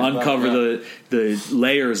 Uncover the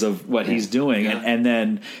layers of what he's doing. Yeah. And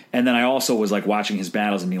then I also was, like, watching his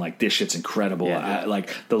battles and being like, this shit's incredible. Like,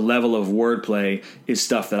 the level of wordplay is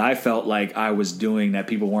stuff that I felt like I was doing that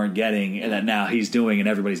people weren't getting, and that now he's doing and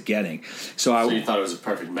everybody's getting. So you thought it was a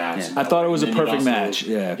perfect match. I thought it was a perfect match.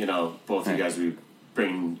 Yeah, both of you guys were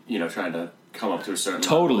bringing, trying to come up to a certain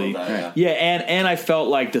totally level of that, and I felt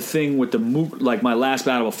like the thing with the Mook, like my last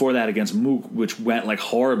battle before that against Mook, which went like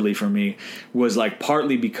horribly for me, was like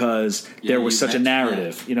partly because there was such a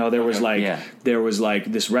narrative. There was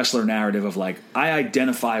like this wrestler narrative of like, I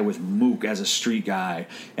identify with Mook as a street guy,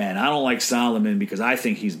 and I don't like Solomon because I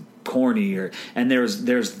think he's corny, and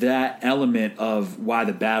there's that element of why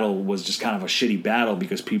the battle was just kind of a shitty battle,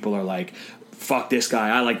 because people are like, fuck this guy,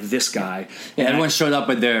 I like this guy. And everyone showed up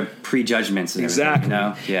with their prejudgments. And exactly.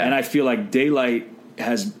 And I feel like Daylight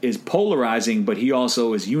is polarizing, but he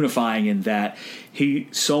also is unifying in that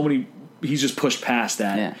he's just pushed past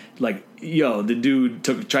that. Yeah. Like, the dude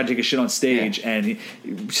tried to take a shit on stage, and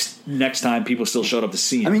next time people still showed up to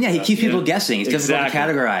see him. I mean, he keeps people guessing. He's difficult to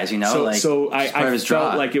categorize, So I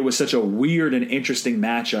felt like it was such a weird and interesting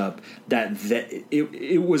matchup that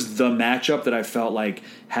it was the matchup that I felt like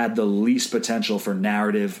had the least potential for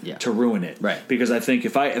narrative to ruin it. Right. Because I think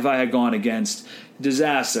if I had gone against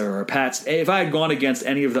Disaster or Pat's, if I had gone against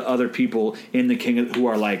any of the other people in the who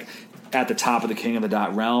are like at the top of the King of the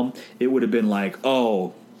Dot realm, it would have been like,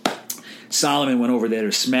 oh, Solomon went over there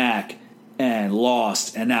to smack and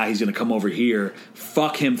lost, and now he's going to come over here.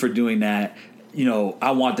 Fuck him for doing that.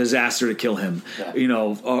 I want Disaster to kill him.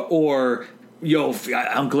 Yeah. Or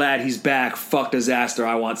I'm glad he's back. Fuck Disaster.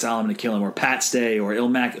 I want Solomon to kill him. Or Pat Stay or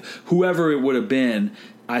Ilmac. Whoever it would have been,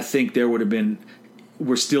 I think there would have been.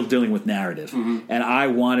 We're still dealing with narrative. Mm-hmm. And I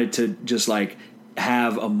wanted to just like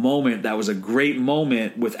have a moment that was a great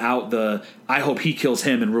moment without I hope he kills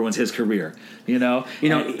him and ruins his career. I'm just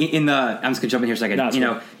gonna jump in here a second.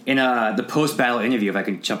 No, in the post-battle interview, if I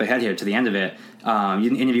could jump ahead here to the end of it, you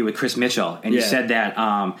did an interview with Chris Mitchell, and you said that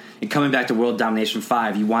in coming back to World Domination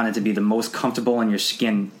 5, you wanted to be the most comfortable in your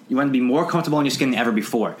skin. You wanted to be more comfortable in your skin than ever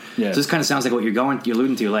before. Yeah. So this kind of sounds like what you're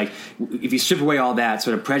alluding to. Like, if you strip away all that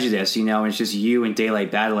sort of prejudice, you know, and it's just you and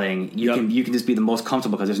Daylight battling, you can just be the most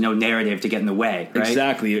comfortable because there's no narrative to get in the way. Right?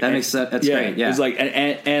 Exactly. That's great. Yeah. It's like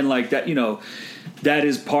and like that, you know. That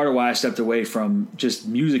is part of why I stepped away from just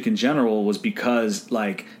music in general, was because,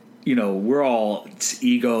 like, you know, we're all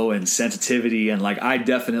ego and sensitivity, and like I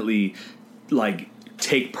definitely like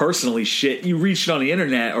take personally shit. You reach it on the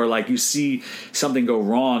internet, or like you see something go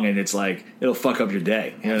wrong, and it's like it'll fuck up your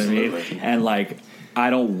day. You know what I mean? And like,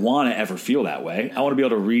 I don't want to ever feel that way. I want to be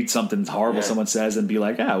able to read something horrible someone says and be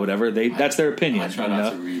like, whatever. That's their opinion. I try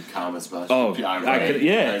not to read comments about.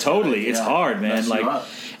 Totally. It's hard, man. Like.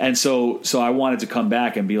 And so I wanted to come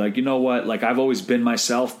back and be like, you know what? Like, I've always been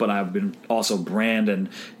myself, but I've been also brand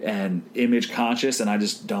and image conscious, and I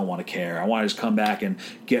just don't want to care. I want to just come back and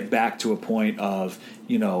get back to a point of,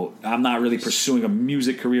 you know, I'm not really pursuing a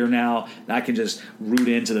music career now. I can just root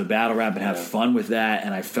into the battle rap and have fun with that.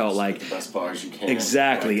 And I felt like the best bars you can.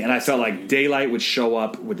 Exactly. Right. And I felt like Daylight would show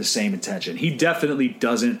up with the same intention. He definitely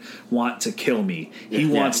doesn't want to kill me. He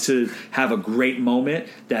wants to have a great moment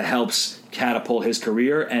that helps catapult his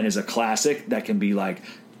career and is a classic that can be like,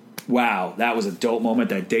 wow, that was a dope moment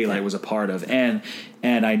that Daylight was a part of. And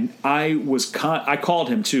I called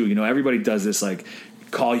him too. You know, everybody does this, like,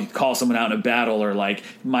 call someone out in a battle, or like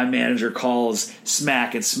my manager calls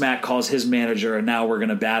Smack and Smack calls his manager, and now we're going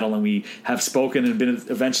to battle, and we have spoken and been at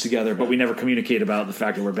events together, but we never communicate about the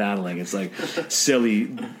fact that we're battling. It's like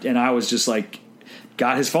silly. And I was just like,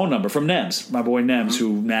 got his phone number from Nems, my boy Nems,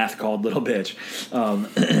 who Math called Little Bitch.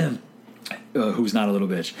 Who's not a little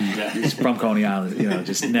bitch. He's from Coney Island, you know,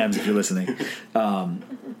 just Nems if you're listening.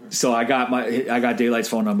 So I got Daylight's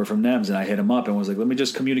phone number from Nems, and I hit him up and was like, let me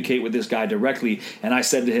just communicate with this guy directly. And I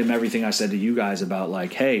said to him everything I said to you guys about,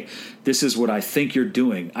 like, hey, this is what I think you're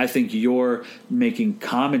doing. I think you're making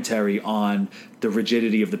commentary on the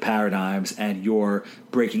rigidity of the paradigms, and you're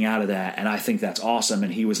breaking out of that, and I think that's awesome.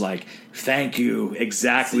 And he was like, thank you.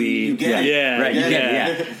 Exactly. You get it. Yeah.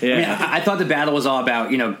 I mean, I thought the battle was all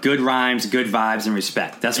about, you know, good rhymes, good vibes, and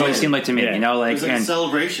respect. That's what it seemed like to me. You know, like, it was like a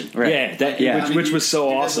celebration. Right. Which was so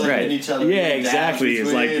awesome. Right. Each other exactly.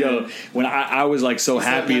 It's like, yo, when I was like so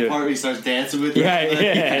happy that part where he starts dancing with you.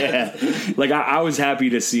 Right. Like I was happy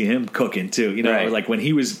to see him cooking too. You know, like when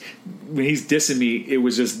he's dissing me, it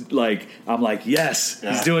was just like, I'm like, yes,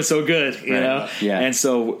 he's doing so good, you know? Yeah. And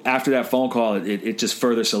so after that phone call, it just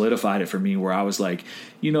further solidified it for me, where I was like,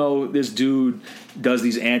 you know, this dude does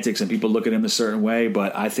these antics and people look at him a certain way,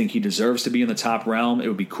 but I think he deserves to be in the top realm. It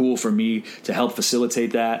would be cool for me to help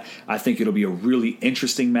facilitate that. I think it'll be a really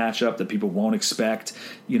interesting matchup that people won't expect.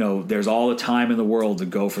 You know, there's all the time in the world to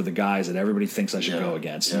go for the guys that everybody thinks I should go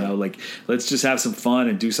against. You know, like, let's just have some fun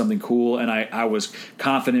and do something cool. And I was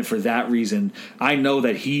confident for that reason. I know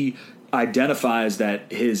that he identifies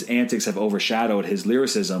that his antics have overshadowed his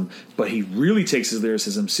lyricism, but he really takes his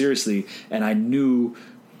lyricism seriously. And I knew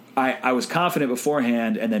I was confident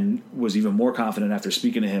beforehand, and then was even more confident after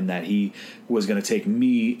speaking to him that he was going to take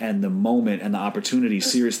me and the moment and the opportunity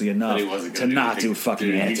seriously enough to not do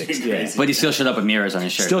fucking antics. Yeah. But he still showed up with mirrors on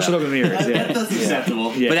his shirt. Showed up with mirrors. Yeah, that's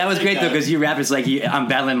acceptable. Yeah. But that was great though, because you rappers like I'm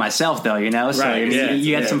battling myself though, you know. So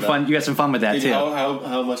you had some fun. You had some fun with that too.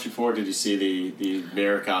 How much before did you see the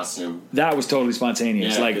mirror costume? That was totally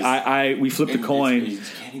spontaneous. Yeah, like we flipped the coin. You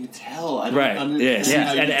can't even tell. Yes.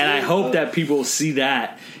 And I hope that people see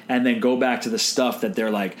that and then go back to the stuff that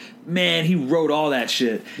they're like, man, he wrote all that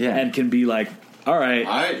shit, and can be like, all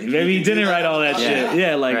right, maybe he didn't write all that shit.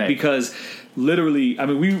 Yeah, like, because literally, I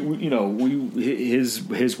mean,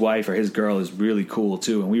 his wife or his girl is really cool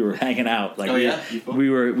too, and we were hanging out. Like, we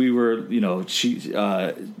were, you know,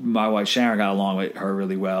 my wife Sharon got along with her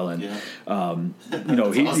really well, and you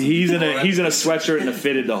know, he's in a sweatshirt and a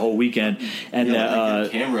fitted the whole weekend, and like a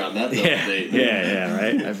camera on that.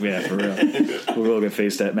 Right, for real. We'll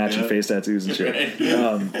get matching face tattoos and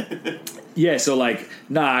shit. Yeah, so like,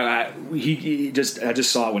 I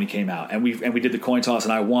just saw it when he came out, and we did the coin toss,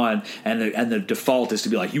 and I won, and the default is to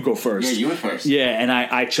be like, you go first. Yeah, you went first. Yeah, and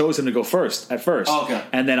I chose him to go first at first. Oh, okay.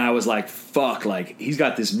 And then I was like, fuck, like, he's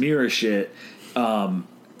got this mirror shit.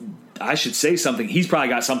 I should say something. He's probably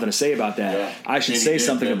got something to say about that. Yeah. I should say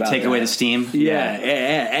something about take away the steam. Yeah,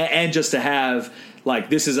 and just to have, like,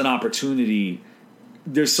 this is an opportunity.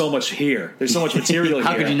 There's so much here. There's so much material here.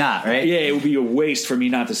 How could you not, right? Yeah, it would be a waste for me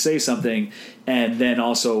not to say something. And then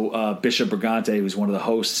also Bishop Brigante, who's one of the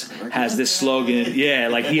hosts, has this slogan. Yeah,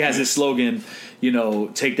 like, he has this slogan,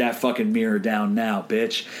 take that fucking mirror down now,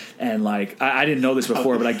 bitch. And like, I didn't know this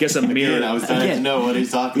before, but I guess a mirror. Again, I was dying to know what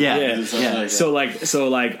he's talking about. Yeah. So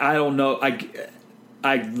like, I don't know.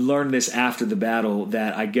 I learned this after the battle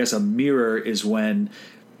that I guess a mirror is when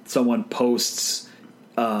someone posts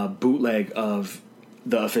a bootleg of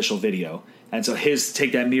the official video. And so his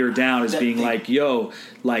take that mirror down is being like, yo,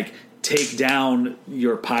 like, take down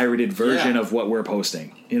your pirated version of what we're posting,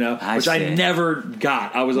 which I never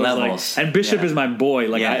got. I was always like, and Bishop is my boy.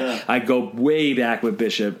 Like I go way back with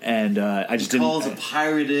Bishop, and I just didn't. Calls a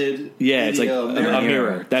pirated. Yeah, it's like a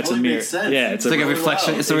mirror. That's totally a mirror. Yeah, it's like a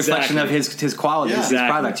reflection. It's a reflection of his quality, his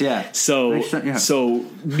product. Yeah. So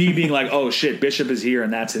me being like, oh shit, Bishop is here,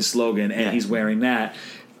 and that's his slogan, and he's wearing that,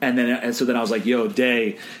 and so then I was like, yo,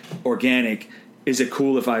 Day, organic. Is it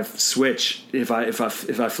cool if I switch, if I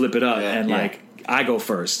flip it up like I go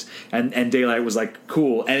first? And Daylight was like,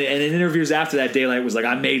 cool. And in interviews after that, Daylight was like,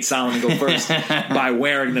 I made Solomon go first by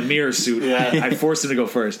wearing the mirror suit. I forced him to go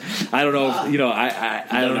first. I don't know if,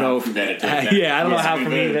 I don't know if, I don't know how for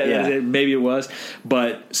me, maybe it was.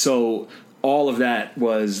 But so all of that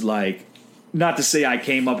was like, not to say I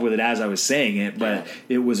came up with it as I was saying it, but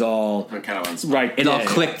it was all right. It all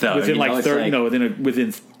clicked though. Within like 30,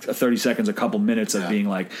 within 30 seconds, a couple minutes of being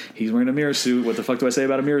like, he's wearing a mirror suit. What the fuck do I say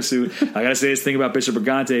about a mirror suit? I gotta say this thing about Bishop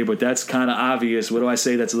Brigante, but that's kind of obvious. What do I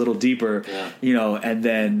say that's a little deeper? And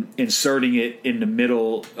then inserting it in the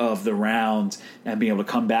middle of the round and being able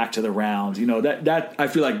to come back to the round. That I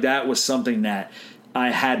feel like that was something that I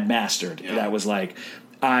had mastered. That was like,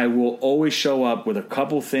 I will always show up with a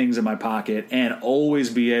couple things in my pocket and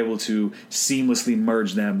always be able to seamlessly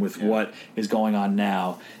merge them with what is going on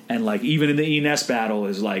now. And like even in the Ines battle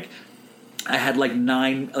is like I had like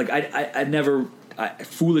 9 like I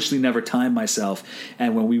foolishly never timed myself,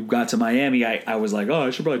 and when we got to Miami I was like, oh, I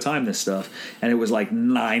should probably time this stuff, and it was like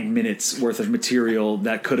 9 minutes worth of material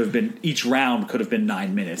that could have been, each round could have been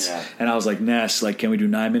 9 minutes, and I was like, Ness, like, can we do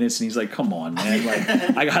 9 minutes? And he's like, come on, man, like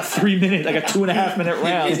I got 3 minutes, I got 2.5 minute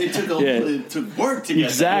rounds. It took work to get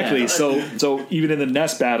exactly. So even in the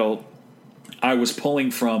Ness battle, I was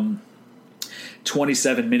pulling from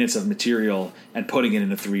 27 minutes of material and putting it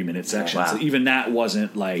in a 3-minute section. So even that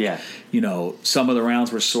wasn't like, some of the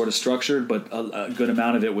rounds were sort of structured, but a good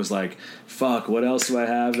amount of it was like, fuck, what else do I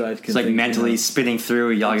have that I can? It's like mentally spinning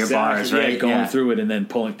through all your bars, right? Going through it and then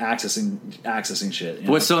accessing shit.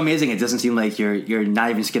 What's so amazing, it doesn't seem like you're not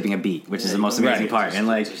even skipping a beat, which is the most amazing part. And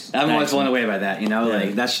like, I'm always blown away by that,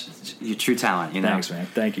 like that's your true talent, Thanks, man.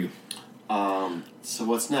 Thank you. So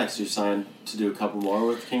what's next? You're signed to do a couple more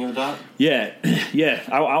with King of the Dot? Yeah.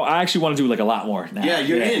 I actually want to do like a lot more now. Yeah,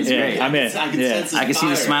 you're in. Great. I'm in. I can sense I can see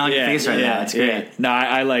the smile on your face right now. It's great. No,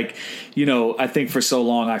 I like, I think for so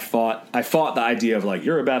long I fought the idea of like,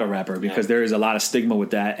 you're a battle rapper, because there is a lot of stigma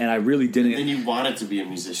with that, and I really didn't. And you wanted to be a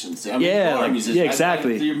musician. So, you are a musician. Yeah,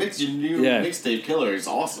 exactly. Your new mixtape Killer is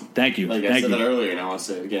awesome. Thank you. Like I said that earlier, and I want to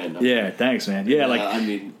say it again. Yeah, thanks, man. Yeah,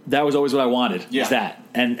 that was always what I wanted. Was that,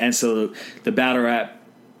 and so the battle rap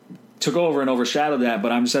took over and overshadowed that,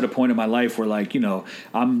 but I'm just at a point in my life where, like,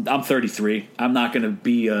 I'm 33. I'm not going to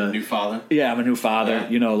be a new father. Yeah, I'm a new father.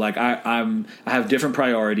 Yeah. Like I have different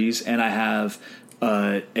priorities, and I have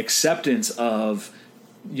acceptance of,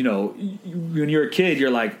 when you're a kid,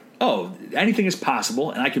 you're like, oh, anything is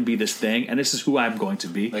possible, and I can be this thing, and this is who I'm going to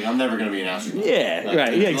be. Like, I'm never going to be an astronaut. Yeah,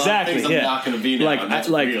 right. Yeah, exactly. I'm not going to be now. Like, and that's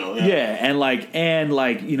real. And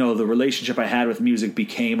the relationship I had with music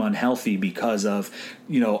became unhealthy because of,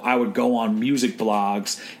 I would go on music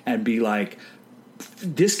blogs and be like,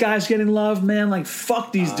 this guy's getting love, man. Like,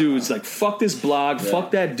 fuck these dudes. Like, fuck this blog.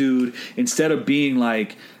 Fuck that dude. Instead of being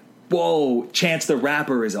like, whoa, Chance the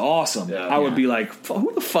Rapper is awesome. I would be like,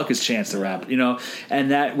 who the fuck is Chance the Rapper?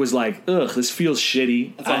 And that was like, ugh, this feels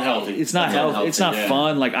shitty. It's unhealthy. It's not healthy. It's not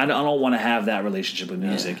fun. Like, I don't want to have that relationship with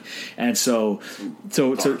music. And so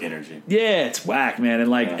dark energy. Yeah, it's whack, man. And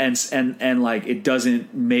like, and like, it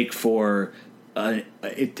doesn't make for.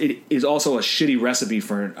 It is also a shitty recipe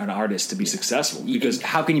for an artist to be successful, because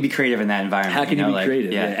how can you be creative in that environment? How can you be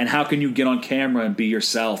creative? Yeah. And how can you get on camera and be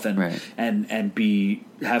yourself and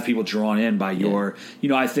have people drawn in by your,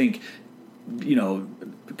 I think,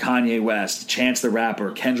 Kanye West, Chance the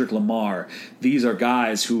Rapper, Kendrick Lamar, these are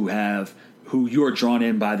guys who you're drawn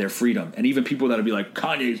in by their freedom. And even people that'll be like,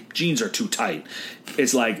 Kanye's jeans are too tight.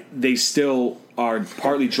 It's like they still are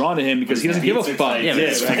partly drawn to him because he doesn't give a fuck. Yeah,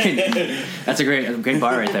 that's a great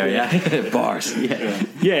bar right there. Yeah, bars.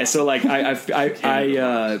 Yeah. So like I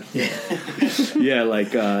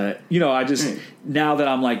just, now that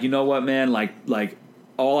I'm like, you know what, man, like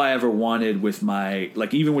all I ever wanted with my,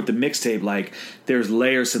 like, even with the mixtape, like, there's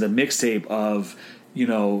layers to the mixtape of,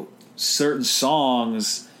 certain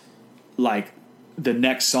songs, like the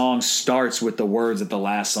next song starts with the words that the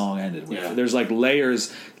last song ended with. Yeah. There's like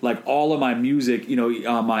layers, like all of my music, you know,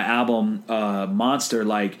 on my album Monster,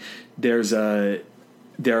 like there's a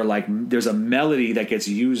melody that gets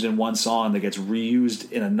used in one song that gets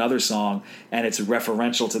reused in another song, and it's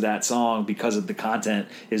referential to that song because of the content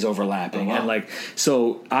is overlapping. And like,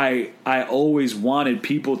 so I always wanted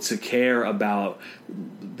people to care about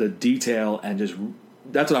the detail, and just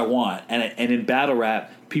that's what I want. And in battle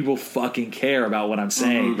rap, people fucking care about what I'm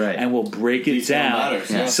saying, and will break it down.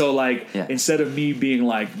 Matters, yeah. So like, instead of me being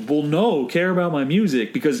like, well, no, care about my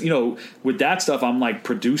music, because, you know, with that stuff, I'm like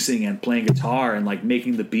producing and playing guitar and like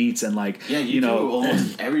making the beats and like, you know,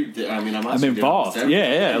 almost everything. I mean, I'm involved.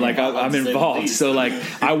 Like I'm involved. So like,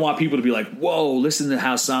 I want people to be like, whoa, listen to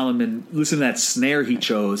how Solomon, listen to that snare he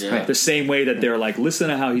chose. The same way that they're like, listen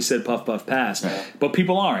to how he said puff puff pass. But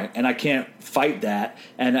people aren't, and I can't fight that.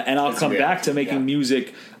 And I'll come back to making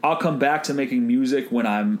music. I'll come back to making music when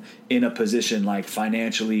I'm in a position, like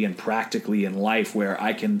financially and practically in life, where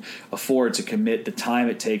I can afford to commit the time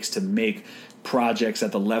it takes to make projects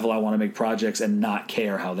at the level I want to make projects and not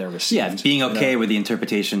care how they're received. Yeah, being okay with the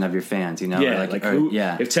interpretation of your fans, you know?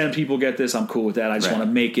 Yeah, if 10 people get this, I'm cool with that. I just want to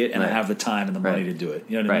make it, and I have the time and the money to do it.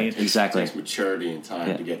 You know what I mean? Exactly. It takes maturity and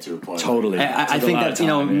time to get to a point. Totally. I think that, you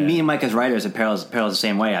know, me and Mike as writers, Apparel's the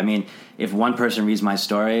same way. I mean, if one person reads my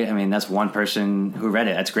story, I mean, that's one person who read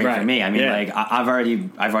it. That's great for me. I mean, like I've already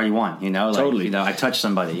won. You know, like, totally. You know, I touched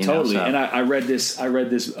somebody. You totally. know, so. And I read this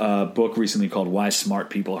book recently called "Why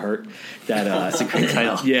Smart People Hurt." That it's a great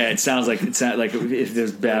title. Yeah, it sounds like if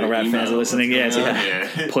there's battle rap fans are listening, it's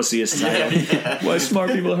pussiest title. Why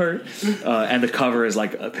Smart People Hurt. And the cover is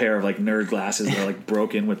like a pair of like nerd glasses that are like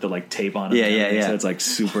broken with the like tape on them. Yeah. So it's like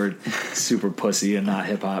super pussy and not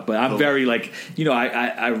hip hop. But I'm very like, you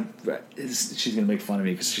know, she's gonna make fun of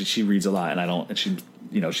me because she reads a lot and I don't, and she,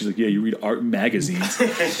 you know, she's like, yeah, you read art magazines.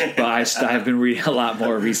 But I've been reading a lot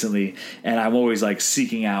more recently, and I'm always like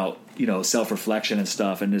seeking out, you know, self-reflection and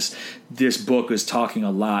stuff. And this book is talking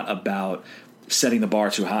a lot about setting the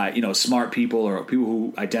bar too high. You know, smart people or people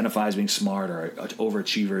who identify as being smart or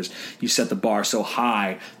overachievers, you set the bar so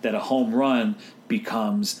high that a home run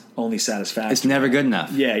becomes only satisfactory. It's never good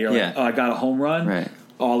enough. Yeah, you're like, oh, I got a home run. Right.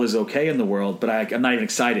 All is okay in the world, but I'm not even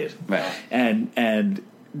excited. Right. And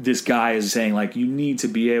this guy is saying, like, you need to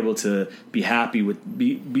be able to be happy with,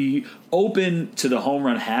 be open to the home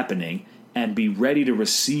run happening and be ready to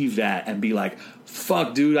receive that and be like,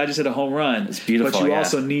 fuck, dude, I just hit a home run. It's beautiful. But you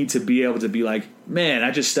also need to be able to be like, man,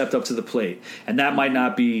 I just stepped up to the plate. And that might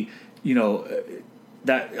not be, you know,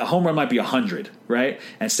 that a home run might be 100, right?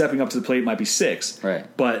 And stepping up to the plate might be 6. Right.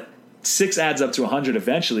 But 6 adds up to 100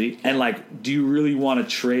 eventually. And like, do you really want to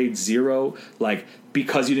trade 0? Like,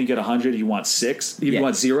 because you didn't get 100, you want 6? You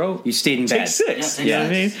want 0? You stayed in bed. Take 6. You know what I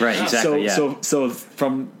mean? Right, exactly. So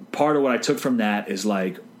from part of what I took from that is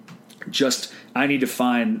like, just, I need to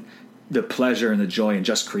find the pleasure and the joy in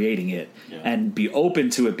just creating it and be open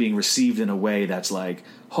to it being received in a way that's like,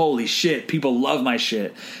 holy shit, people love my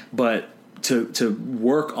shit. But to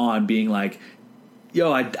work on being like,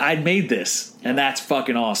 yo, I made this and that's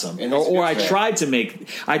fucking awesome. Or I tried to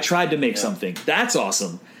make something. That's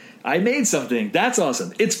awesome. I made something. That's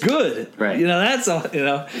awesome. It's good. Right. You know, that's all, you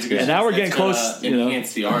know. And now we're getting close.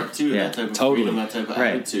 Enhance the art too. That type of freedom, that type of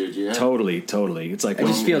attitude. Yeah. Totally. It's like, it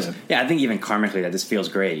just feels. I think even karmically that just feels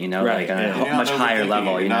great. You know, like on a much higher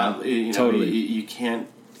level. You know, totally. You can't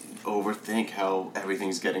overthink how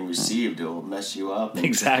everything's getting received. It'll mess you up.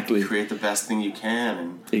 Exactly. Create the best thing you can,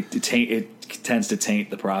 and it tends to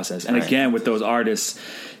taint the process. And again, with those artists,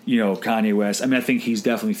 you know, Kanye West, I mean, I think he's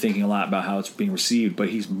definitely thinking a lot about how it's being received, but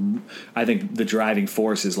I think the driving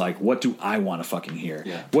force is like, what do I want to fucking hear?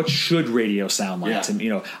 Yeah. What should radio sound like to me? You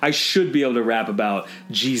know, I should be able to rap about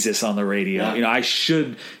Jesus on the radio. Yeah. You know, I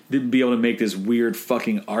should be able to make this weird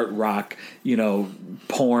fucking art rock, you know,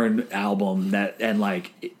 porn album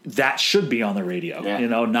that should be on the radio. Yeah. You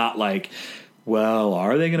know, not like, well,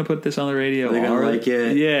 are they going to put this on the radio? Are they going to like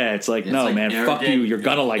it? Yeah, it's like, no, like, man, fuck you. You're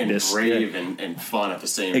going to like this. Brave and fun at the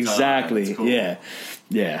same time. Exactly. Cool.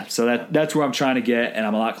 Yeah. So that's where I'm trying to get, and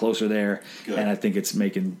I'm a lot closer there. Good. And I think it's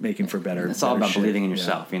making for better. It's all about shit. Believing in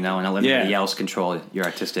yourself, you know, and not letting anybody else control your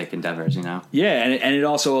artistic endeavors, you know? Yeah, and it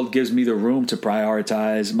also gives me the room to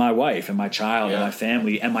prioritize my wife and my child and my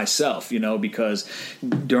family and myself, you know, because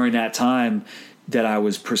during that time that I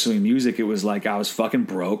was pursuing music, it was like I was fucking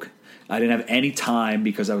broke. I didn't have any time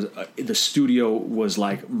because I was the studio was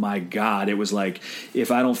like, my God, it was like,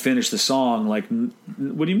 if I don't finish the song, like,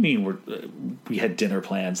 what do you mean we had dinner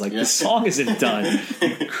plans? Like, the song isn't done.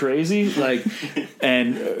 You crazy? Like,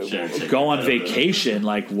 and go on vacation.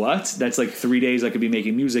 Like, what? That's like 3 days I could be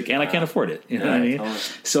making music, and I can't afford it. You know what I mean? Totally.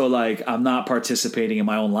 So like, I'm not participating in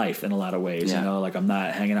my own life in a lot of ways. You know, like I'm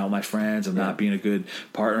not hanging out with my friends. I'm not being a good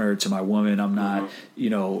partner to my woman. I'm not, you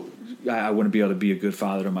know, I wouldn't be able to be a good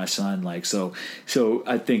father to my son. Like, so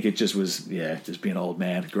I think it just was, just being an old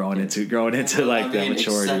man, growing into like that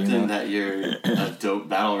maturity. Accepting you know? that you're a dope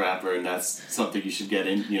battle rapper, and that's something you should get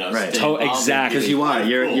in. You know, right? Exactly, because you are.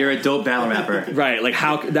 You're a dope battle rapper, right? Like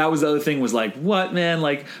how that was the other thing was like, what man?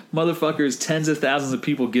 Like motherfuckers, tens of thousands of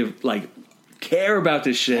people care about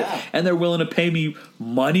this shit, and they're willing to pay me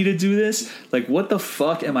money to do this. Like, what the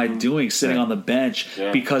fuck am I doing sitting on the bench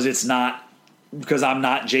because I'm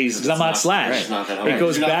not Jay-Z, because I'm not Slash. It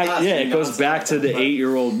goes back, it goes back to the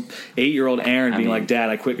 8-year-old Aaron being like, Dad,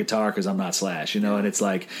 I quit guitar because I'm not Slash, you know. And it's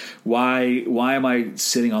like, why am I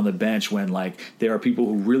sitting on the bench when like there are people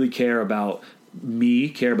who really care about me,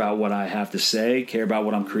 care about what I have to say, care about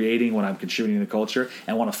what I'm creating, what I'm contributing to the culture,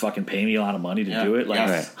 and want to fucking pay me a lot of money to do it? Like,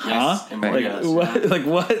 Like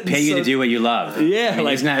what? Pay you to do what you love? Yeah, I mean,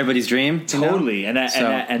 like isn't that everybody's dream? Totally, and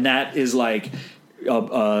that is like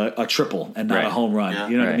a triple and not a home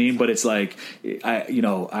run. You know what I mean? But it's like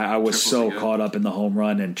I was so caught up in the home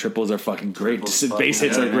run, and triples are fucking great. Base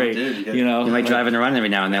hits are great. You know, you might drive in a run every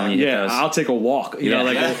now and then when you get those. I'll take a walk. You know,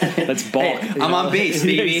 like let's bulk. Hey, I'm on base,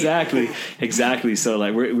 baby. Exactly. So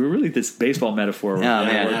like we're really this baseball metaphor. Oh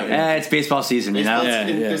man, it's baseball season. You know,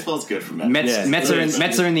 baseball's good for Mets.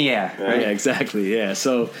 Mets are in the air. Right? Yeah, exactly. Yeah.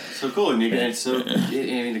 So cool. And I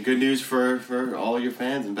mean, the good news for all your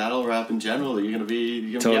fans and battle rap in general, you're gonna be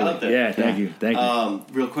out there. Yeah, thank you.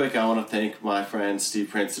 Real quick, I want to thank my friend Steve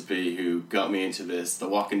Principe, who got me into this, the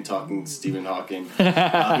walking, talking Stephen Hawking, who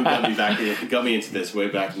got me into this way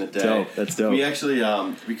back in the day. That's dope. We actually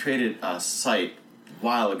we created a site a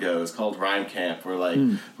while ago. It's called Rhyme Camp, where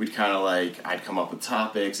we'd kind of I'd come up with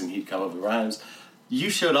topics and he'd come up with rhymes. You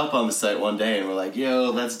showed up on the site one day and we're like,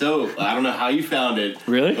 yo, that's dope. I don't know how you found it.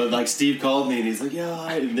 Really? But Steve called me and he's like, yo,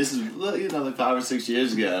 and this is like 5 or 6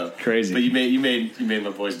 years ago. Crazy. But you made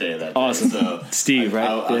my boy's day that awesome. day. So Steve,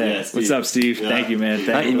 right? Steve. What's up, Steve? Yeah. Thank you, man.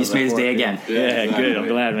 You just made his day again. Yeah, good. I'm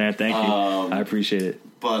glad, man. Thank you. I appreciate it.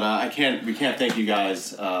 But we can't thank you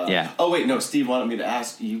guys. Oh wait, no. Steve wanted me to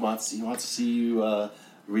ask. He wants to see you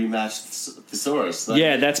rematch Thesaurus.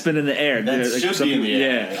 That's been in the air. That should be in the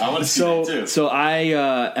air. I want to see that too. So I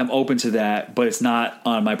am open to that, but it's not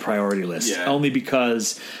on my priority list. Yeah. Only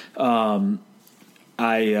because there's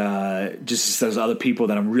other people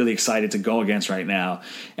that I'm really excited to go against right now,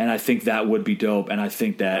 and I think that would be dope. And I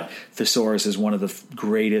think that Thesaurus is one of the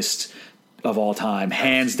greatest of all time,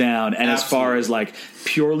 hands down. And as far as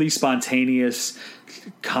purely spontaneous,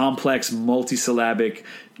 complex, multisyllabic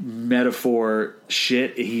metaphor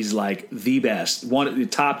shit, he's the best. The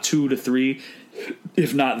top 2 to 3,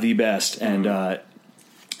 if not the best. And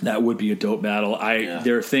that would be a dope battle.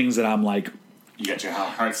 There are things that I'm you got your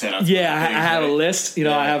heart set on. Yeah, I have a list.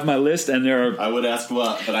 I have my list, and there are. I would ask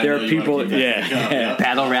what, but there are people.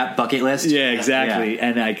 Battle rap bucket list. Yeah, exactly.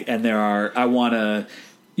 Yeah. And there are. I want to.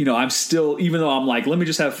 I'm still, even though I'm let me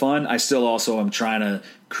just have fun, I still also am trying to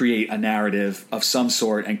create a narrative of some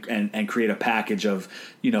sort and create a package of,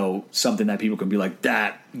 something that people can be like,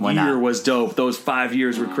 that year was dope. Those 5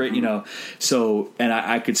 years were great, So, and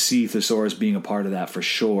I could see Thesaurus being a part of that for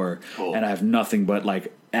sure. Cool. And I have nothing but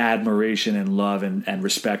admiration and love and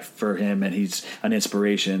respect for him. And he's an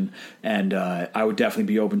inspiration. And I would definitely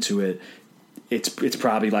be open to it. It's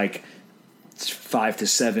probably 5 to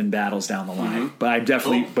 7 battles down the line, but I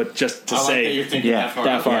definitely, but just to say, that you're thinking that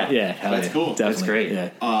far. Yeah, that's cool. That's great.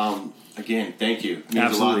 Yeah. Again, thank you. It means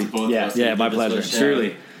absolutely. A lot to both of us. Yeah, my pleasure.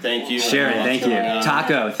 Truly. Thank you, Sharon. Thank you,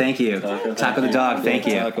 Taco. Thank you, Taco the dog. Thank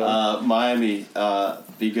you, Miami.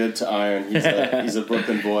 Be good to Iron. He's a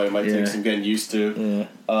Brooklyn boy. It might take some getting used to.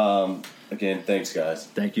 Again, thanks, guys.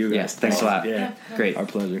 Thank you. Yes, thanks a lot. Yeah, great. Our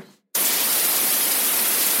pleasure.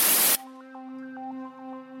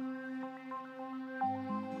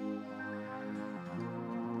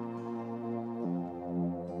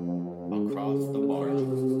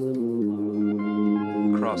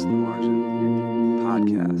 Across the Margin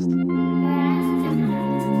podcast.